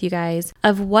prompt with you guys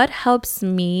of what helps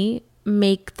me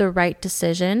make the right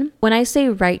decision. When I say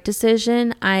right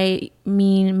decision, I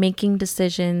mean making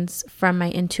decisions from my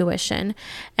intuition.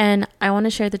 And I want to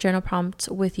share the journal prompt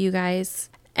with you guys.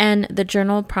 And the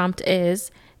journal prompt is: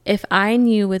 if I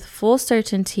knew with full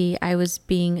certainty I was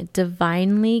being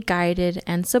divinely guided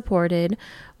and supported,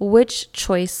 which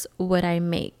choice would I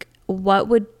make? What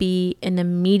would be an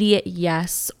immediate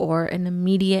yes or an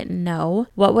immediate no?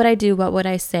 What would I do? What would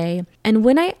I say? And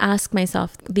when I ask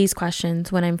myself these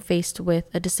questions, when I'm faced with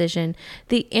a decision,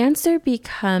 the answer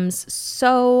becomes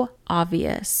so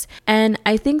obvious. And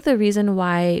I think the reason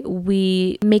why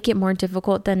we make it more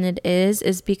difficult than it is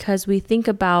because we think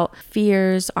about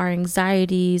fears, our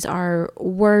anxieties, our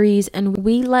worries, and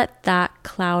we let that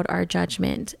cloud our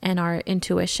judgment and our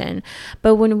intuition.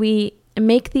 But when we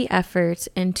make the effort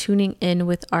in tuning in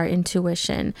with our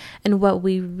intuition and what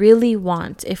we really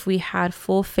want, if we had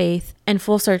full faith and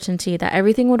full certainty that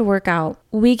everything would work out,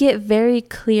 we get very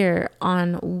clear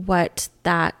on what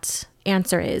that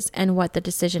answer is and what the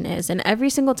decision is. And every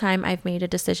single time I've made a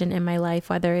decision in my life,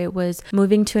 whether it was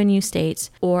moving to a new state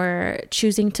or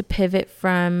choosing to pivot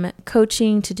from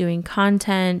coaching to doing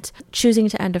content, choosing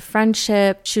to end a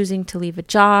friendship, choosing to leave a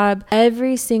job,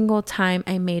 every single time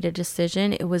I made a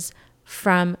decision, it was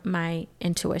from my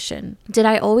intuition. Did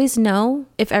I always know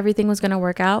if everything was going to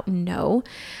work out? No.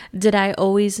 Did I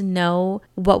always know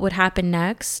what would happen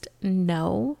next?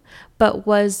 No. But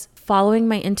was following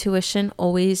my intuition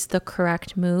always the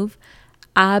correct move?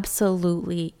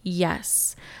 Absolutely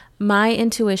yes. My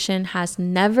intuition has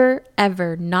never,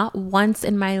 ever, not once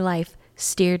in my life,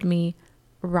 steered me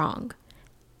wrong.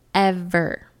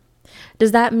 Ever.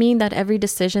 Does that mean that every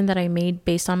decision that I made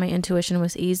based on my intuition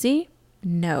was easy?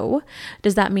 No.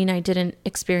 Does that mean I didn't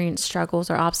experience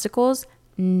struggles or obstacles?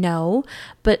 No.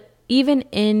 But even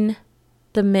in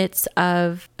the midst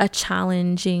of a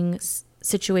challenging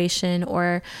situation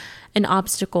or an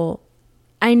obstacle,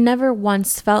 I never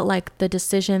once felt like the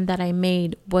decision that I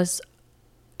made was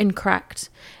incorrect.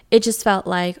 It just felt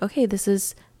like, okay, this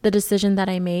is the decision that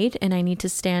I made and I need to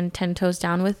stand 10 toes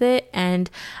down with it, and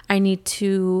I need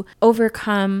to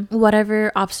overcome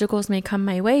whatever obstacles may come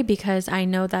my way because I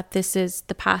know that this is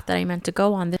the path that I meant to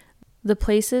go on. The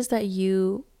places that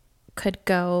you could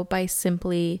go by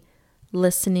simply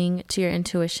listening to your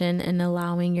intuition and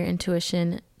allowing your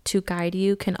intuition to guide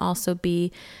you can also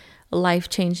be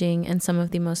life-changing and some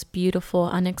of the most beautiful,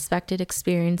 unexpected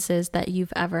experiences that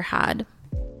you've ever had.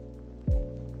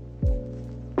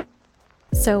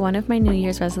 So one of my New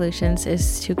Year's resolutions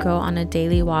is to go on a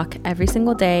daily walk every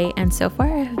single day, and so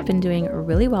far I have been doing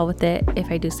really well with it, if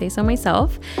I do say so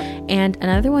myself. And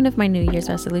another one of my New Year's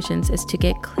resolutions is to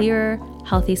get clearer,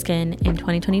 healthy skin in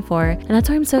 2024, and that's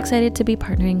why I'm so excited to be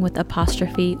partnering with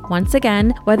Apostrophe once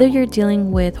again. Whether you're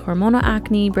dealing with hormonal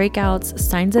acne, breakouts,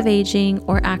 signs of aging,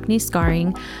 or acne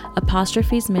scarring,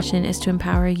 Apostrophe's mission is to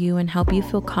empower you and help you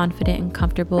feel confident and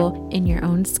comfortable in your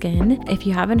own skin. If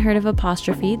you haven't heard of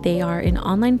Apostrophe, they are an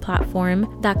online platform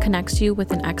that connects you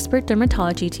with an expert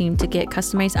dermatology team to get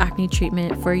customized acne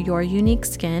treatment for your unique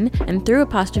skin. And through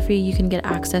Apostrophe, you can get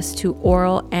access to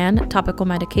oral and topical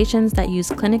medications that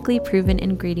use clinically proven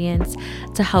ingredients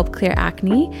to help clear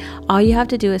acne. All you have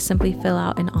to do is simply fill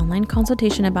out an online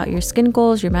consultation about your skin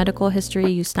goals, your medical history,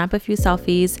 you snap a few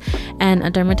selfies, and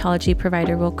a dermatology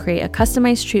provider will create a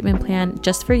customized treatment plan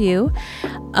just for you.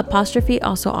 Apostrophe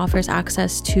also offers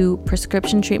access to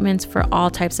prescription treatments for all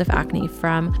types of acne,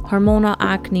 from hormonal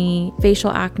acne, facial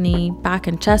acne, back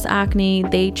and chest acne.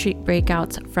 They treat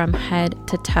breakouts from head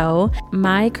to toe.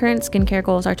 My current skincare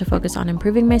goals are to focus on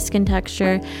improving my skin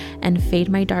texture and fade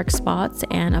my dark spots,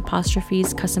 and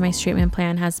Apostrophe's customized treatment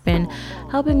plan has been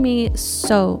helping me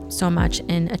so much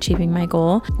in achieving my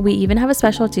goal. We even have a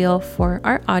special deal for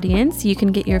our audience. You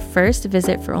can get your first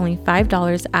visit for only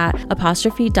 $5 at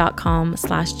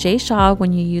apostrophe.com/JShaw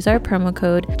when you use our promo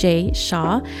code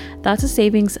JShaw. That's a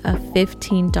savings of $15.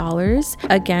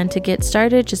 Again, to get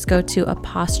started, just go to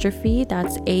Apostrophe,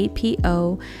 that's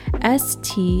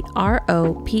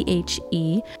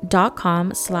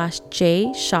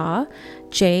apostrophe.com/JShaw,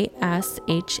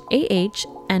 JSHAH,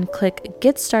 and click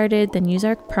Get Started, then use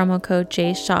our promo code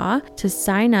JShaw to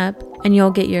sign up, and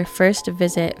you'll get your first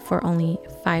visit for only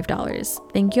 $5.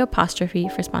 Thank you, Apostrophe,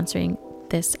 for sponsoring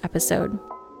this episode.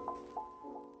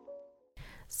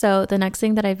 So the next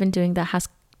thing that I've been doing that has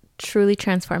truly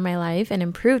transformed my life and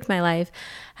improved my life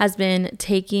has been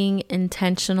taking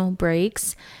intentional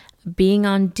breaks, being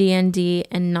on DND,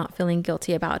 and not feeling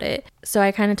guilty about it. So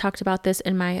I kind of talked about this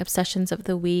in my obsessions of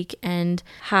the week and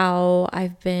how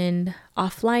I've been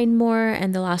offline more,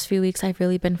 and the last few weeks I've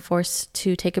really been forced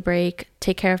to take a break,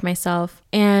 take care of myself,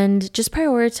 and just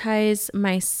prioritize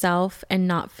myself and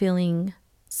not feeling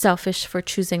selfish for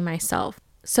choosing myself.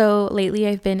 So lately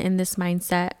I've been in this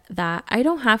mindset that I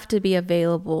don't have to be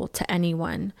available to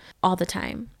anyone all the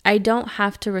time. I don't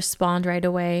have to respond right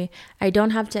away. I don't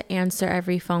have to answer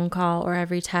every phone call or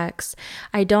every text.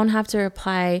 I don't have to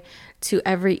reply to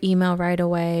every email right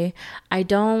away. I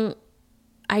don't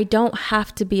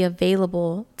have to be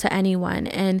available to anyone,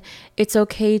 and it's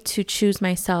okay to choose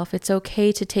myself. It's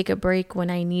okay to take a break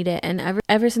when I need it. And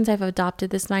ever since I've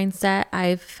adopted this mindset,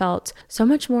 I've felt so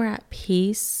much more at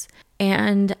peace.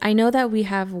 And I know that we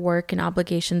have work and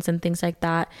obligations and things like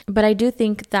that, but I do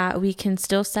think that we can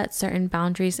still set certain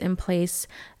boundaries in place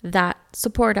that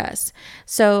support us.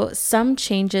 So some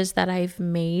changes that I've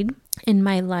made in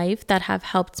my life that have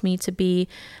helped me to be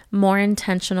more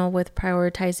intentional with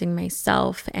prioritizing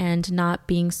myself and not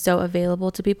being so available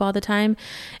to people all the time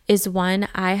is, one,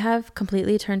 I have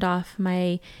completely turned off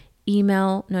my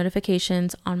email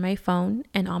notifications on my phone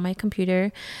and on my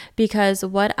computer, because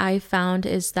what I found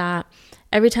is that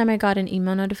every time I got an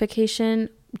email notification,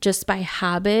 just by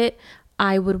habit,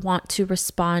 I would want to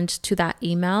respond to that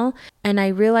email. And I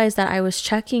realized that I was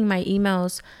checking my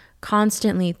emails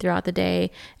constantly throughout the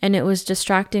day, and it was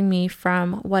distracting me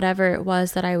from whatever it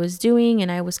was that I was doing,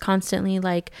 and I was constantly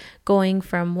like going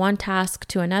from one task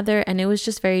to another, and it was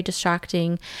just very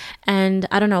distracting. And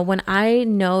I don't know, when I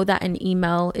know that an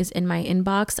email is in my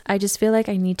inbox, I just feel like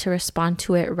I need to respond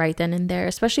to it right then and there,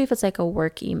 especially if it's like a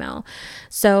work email.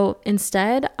 So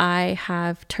instead, I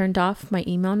have turned off my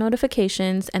email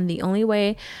notifications, and the only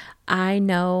way I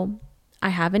know I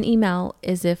have an email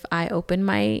is if I open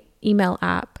my email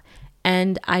app.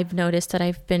 And I've noticed that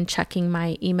I've been checking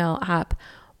my email app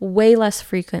way less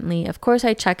frequently. Of course,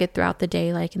 I check it throughout the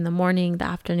day, like in the morning, the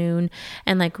afternoon,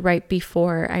 and like right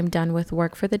before I'm done with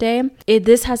work for the day.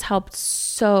 This has helped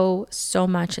so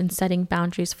much in setting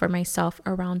boundaries for myself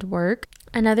around work.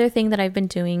 Another thing that I've been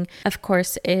doing, of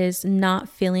course, is not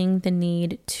feeling the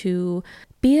need to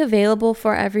be available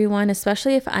for everyone,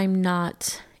 especially if I'm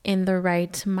not in the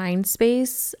right mind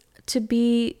space to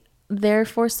be there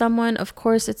for someone. Of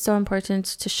course, it's so important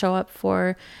to show up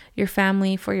for your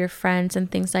family, for your friends, and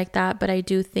things like that. But I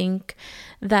do think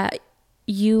that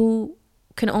you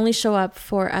can only show up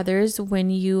for others when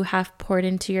you have poured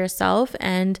into yourself.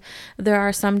 And there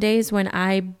are some days when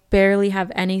I barely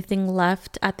have anything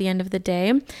left at the end of the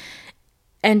day,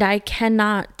 and I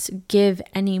cannot give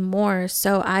any more.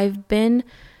 So I've been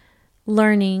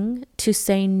learning to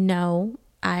say no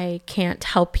I can't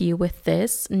help you with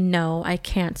this. No, I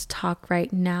can't talk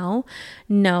right now.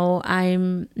 No,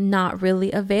 I'm not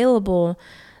really available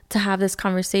to have this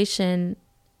conversation.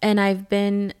 And I've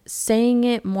been saying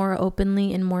it more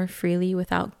openly and more freely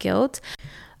without guilt.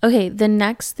 Okay, the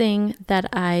next thing that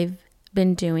I've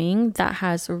been doing that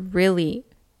has really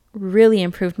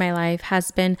improved my life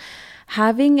has been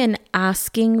having an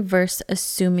asking versus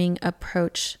assuming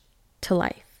approach to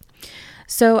life.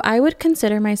 So I would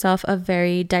consider myself a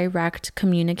very direct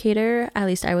communicator. At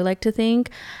least I would like to think.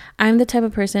 I'm the type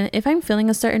of person, if I'm feeling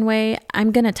a certain way,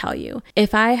 I'm going to tell you.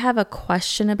 If I have a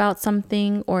question about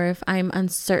something or if I'm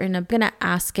uncertain, I'm going to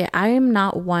ask it. I am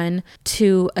not one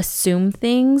to assume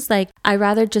things. Like, I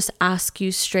rather just ask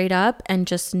you straight up and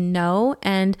just know.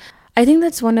 And I think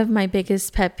that's one of my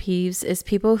biggest pet peeves is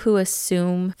people who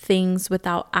assume things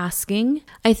without asking.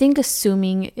 I think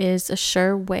assuming is a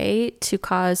sure way to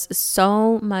cause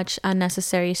so much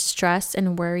unnecessary stress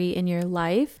and worry in your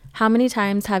life. How many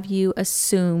times have you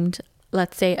assumed,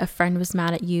 let's say a friend was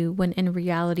mad at you when in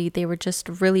reality they were just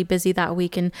really busy that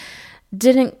week and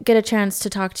didn't get a chance to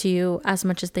talk to you as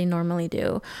much as they normally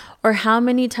do? Or how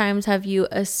many times have you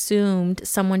assumed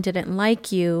someone didn't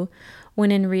like you when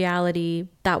in reality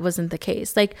that wasn't the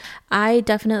case? Like, I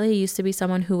definitely used to be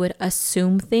someone who would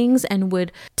assume things and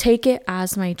would take it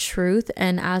as my truth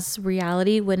and as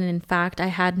reality when in fact I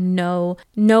had no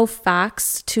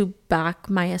facts to back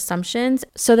my assumptions.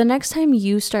 So the next time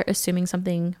you start assuming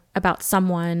something about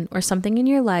someone or something in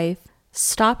your life,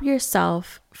 stop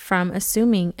yourself from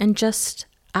assuming and just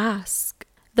ask.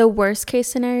 The worst case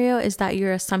scenario is that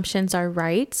your assumptions are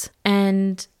right,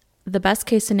 and the best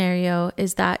case scenario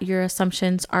is that your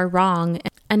assumptions are wrong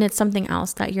and it's something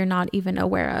else that you're not even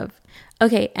aware of.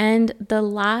 Okay, and the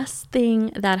last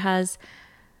thing that has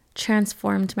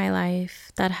transformed my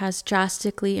life, that has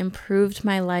drastically improved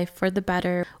my life for the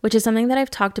better, which is something that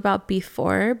I've talked about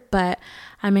before, but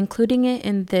I'm including it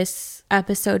in this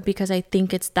episode because I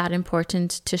think it's that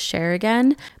important to share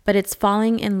again, but it's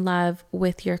falling in love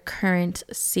with your current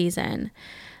season.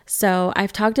 So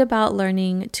I've talked about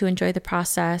learning to enjoy the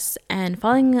process and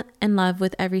falling in love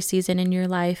with every season in your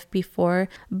life before,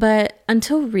 but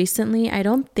until recently, I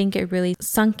don't think it really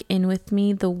sunk in with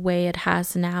me the way it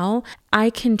has now.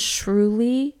 I can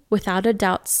truly, without a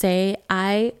doubt, say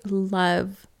I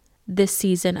love this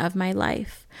season of my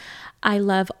life. I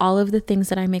love all of the things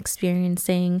that I'm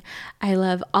experiencing. I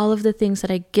love all of the things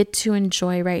that I get to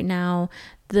enjoy right now,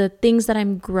 the things that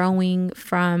I'm growing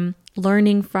from,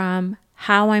 learning from,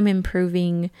 how I'm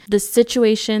improving, the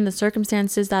situation, the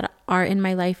circumstances that are in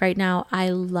my life right now. I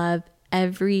love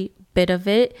every bit of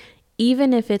it,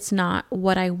 even if it's not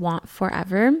what I want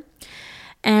forever.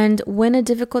 And when a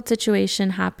difficult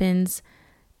situation happens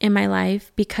in my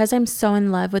life, because I'm so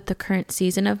in love with the current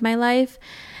season of my life,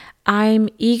 I'm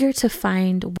eager to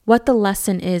find what the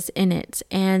lesson is in it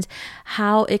and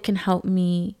how it can help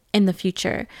me in the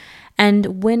future.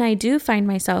 And when I do find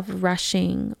myself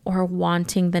rushing or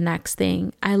wanting the next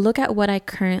thing, I look at what I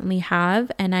currently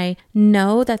have and I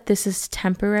know that this is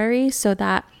temporary, so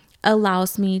that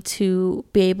allows me to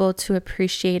be able to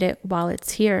appreciate it while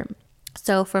it's here.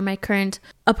 So for my current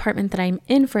apartment that I'm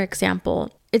in, for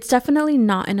example, it's definitely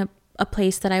not in a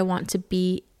place that I want to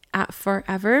be at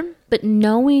forever, but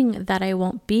knowing that I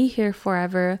won't be here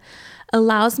forever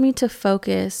allows me to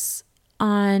focus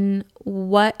on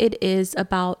what it is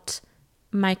about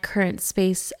my current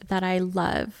space that I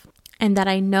love and that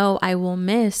I know I will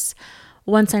miss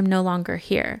once I'm no longer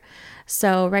here.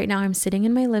 So right now I'm sitting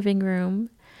in my living room.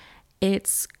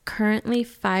 It's currently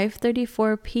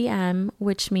 5:34 p.m.,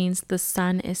 which means the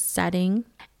sun is setting.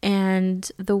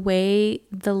 And the way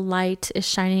the light is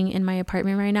shining in my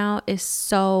apartment right now is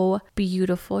so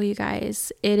beautiful, you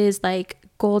guys. It is like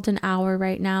golden hour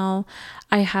right now.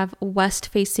 I have west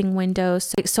facing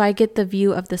windows, so I get the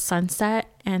view of the sunset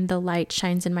and the light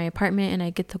shines in my apartment and I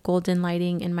get the golden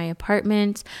lighting in my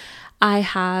apartment. I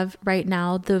have right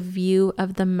now the view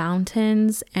of the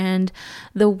mountains and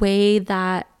the way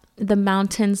that the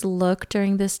mountains look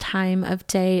during this time of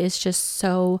day is just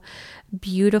so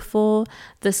beautiful.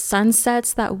 The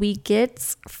sunsets that we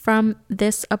get from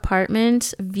this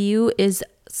apartment view is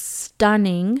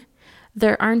stunning.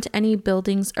 There aren't any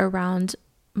buildings around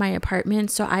my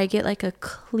apartment, so I get like a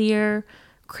clear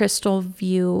crystal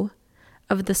view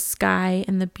of the sky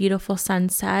and the beautiful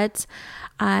sunset.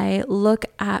 I look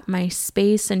at my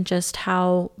space and just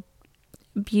how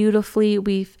beautifully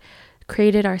we've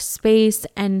created our space,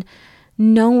 and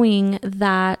knowing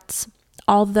that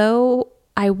although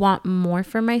I want more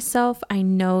for myself, I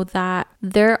know that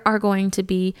there are going to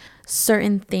be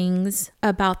certain things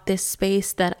about this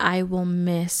space that I will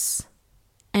miss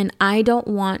And I don't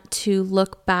want to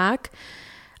look back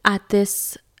at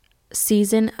this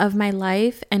season of my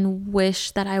life and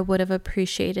wish that I would have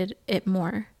appreciated it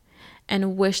more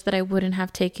and wish that I wouldn't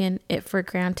have taken it for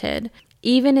granted.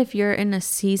 Even if you're in a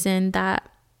season that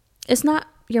is not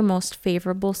your most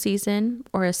favorable season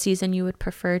or a season you would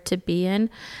prefer to be in,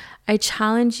 I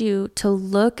challenge you to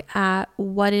look at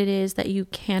what it is that you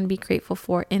can be grateful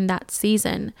for in that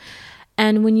season.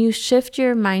 And when you shift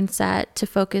your mindset to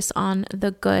focus on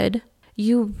the good,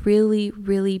 you really,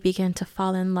 really begin to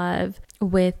fall in love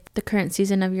with the current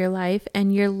season of your life,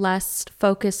 and you're less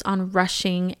focused on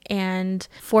rushing and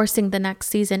forcing the next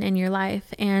season in your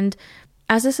life. And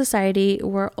as a society,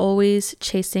 we're always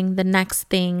chasing the next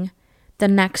thing, the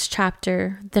next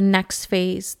chapter, the next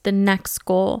phase, the next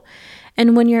goal.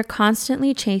 And when you're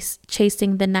constantly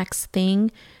chasing the next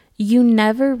thing, you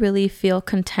never really feel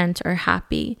content or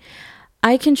happy.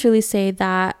 I can truly say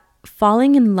that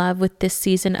falling in love with this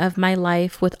season of my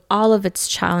life, with all of its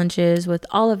challenges, with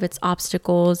all of its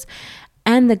obstacles,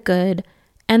 and the good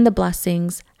and the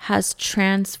blessings, has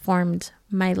transformed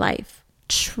my life.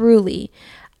 Truly,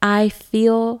 I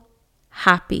feel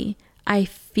happy. I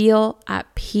feel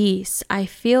at peace. I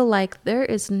feel like there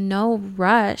is no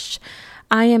rush.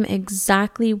 I am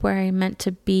exactly where I'm meant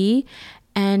to be,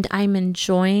 and I'm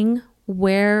enjoying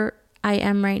where I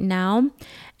am right now.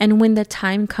 And when the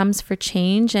time comes for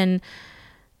change and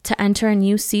to enter a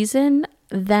new season,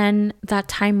 then that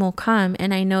time will come,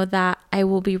 and I know that I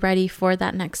will be ready for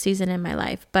that next season in my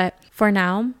life. But for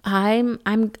now,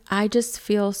 I just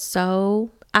feel so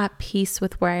at peace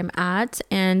with where I'm at.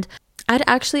 And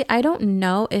I don't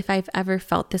know if I've ever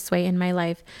felt this way in my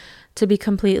life, to be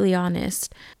completely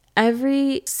honest.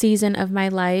 Every season of my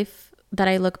life that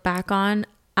I look back on,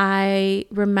 I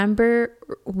remember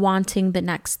wanting the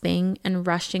next thing and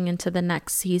rushing into the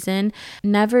next season,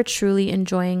 never truly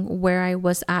enjoying where I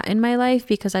was at in my life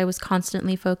because I was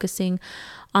constantly focusing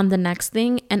on the next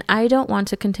thing. And I don't want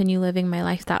to continue living my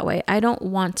life that way. I don't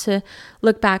want to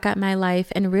look back at my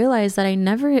life and realize that I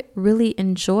never really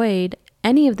enjoyed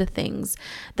any of the things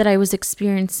that I was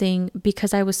experiencing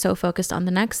because I was so focused on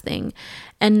the next thing.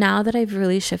 And now that I've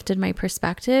really shifted my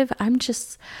perspective, I'm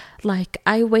just like,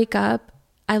 I wake up,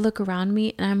 I look around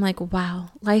me, and I'm like, wow,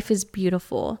 life is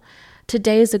beautiful.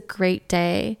 Today is a great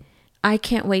day. I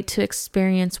can't wait to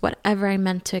experience whatever I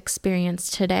meant to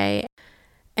experience today.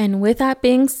 And with that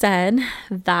being said,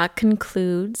 that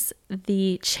concludes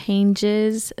the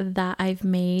changes that I've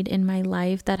made in my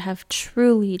life that have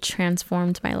truly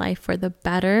transformed my life for the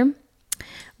better.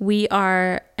 We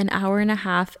are an hour and a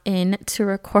half into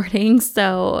recording,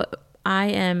 so I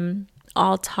am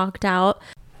all talked out.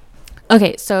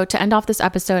 Okay, so to end off this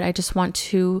episode, I just want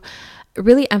to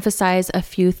really emphasize a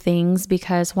few things,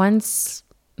 because once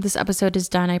this episode is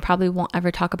done, I probably won't ever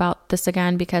talk about this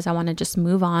again because I want to just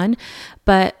move on.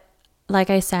 But like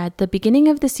I said, the beginning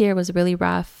of this year was really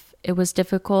rough. It was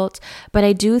difficult, but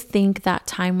I do think that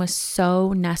time was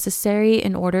so necessary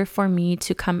in order for me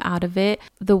to come out of it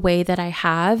the way that I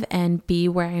have and be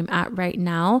where I'm at right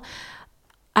now.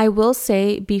 I will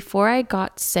say, before I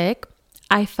got sick,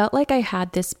 I felt like I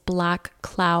had this black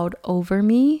cloud over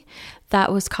me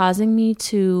that was causing me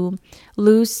to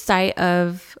lose sight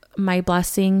of my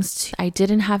blessings. I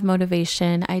didn't have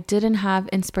motivation. I didn't have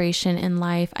inspiration in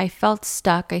life. I felt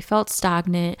stuck. I felt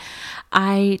stagnant.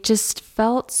 I just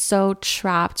felt so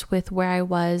trapped with where I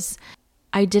was.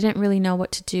 I didn't really know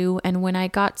what to do. And when I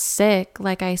got sick,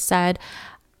 like I said,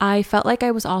 I felt like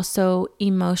I was also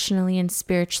emotionally and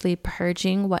spiritually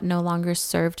purging what no longer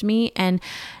served me. And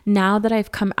now that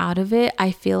I've come out of it, I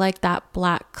feel like that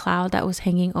black cloud that was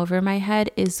hanging over my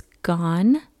head is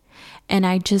gone. And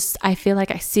I feel like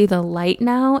I see the light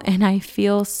now, and I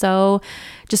feel so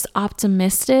just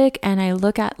optimistic, and I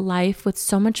look at life with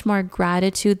so much more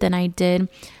gratitude than I did,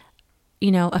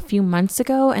 a few months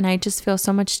ago. And I just feel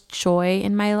so much joy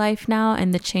in my life now,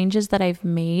 and the changes that I've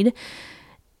made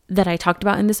that I talked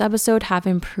about in this episode have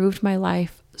improved my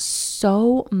life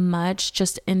so much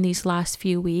just in these last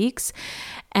few weeks.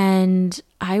 And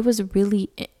I was really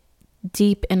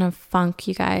deep in a funk,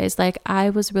 you guys. Like, I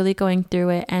was really going through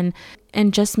it, and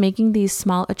just making these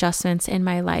small adjustments in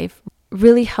my life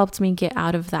really helped me get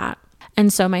out of that.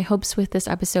 And so my hopes with this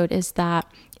episode is that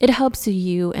it helps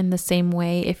you in the same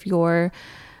way if you're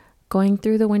going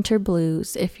through the winter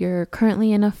blues, if you're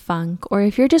currently in a funk, or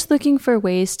if you're just looking for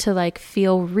ways to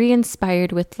feel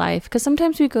re-inspired with life. Because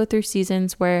sometimes we go through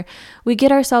seasons where we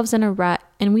get ourselves in a rut,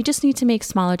 and we just need to make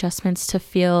small adjustments to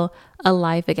feel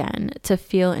alive again, to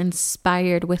feel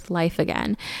inspired with life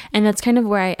again. And that's kind of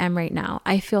where I am right now.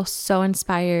 I feel so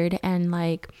inspired, and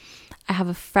I have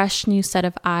a fresh new set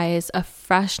of eyes, a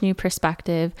fresh new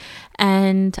perspective,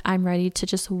 and I'm ready to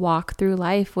just walk through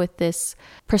life with this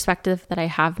perspective that I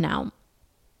have now.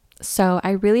 So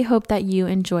I really hope that you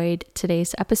enjoyed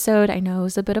today's episode. I know it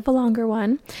was a bit of a longer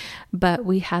one, but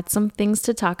we had some things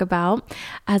to talk about.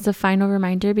 As a final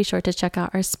reminder, be sure to check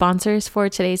out our sponsors for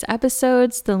today's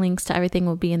episodes. The links to everything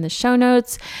will be in the show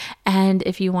notes. And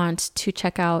if you want to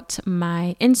check out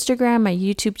my Instagram, my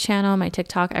YouTube channel, my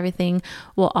TikTok, everything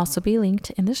will also be linked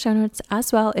in the show notes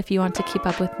as well if you want to keep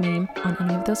up with me on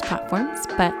any of those platforms.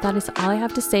 But that is all I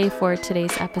have to say for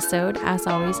today's episode. As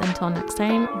always, until next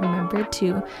time, remember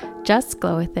to just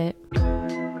glow with it.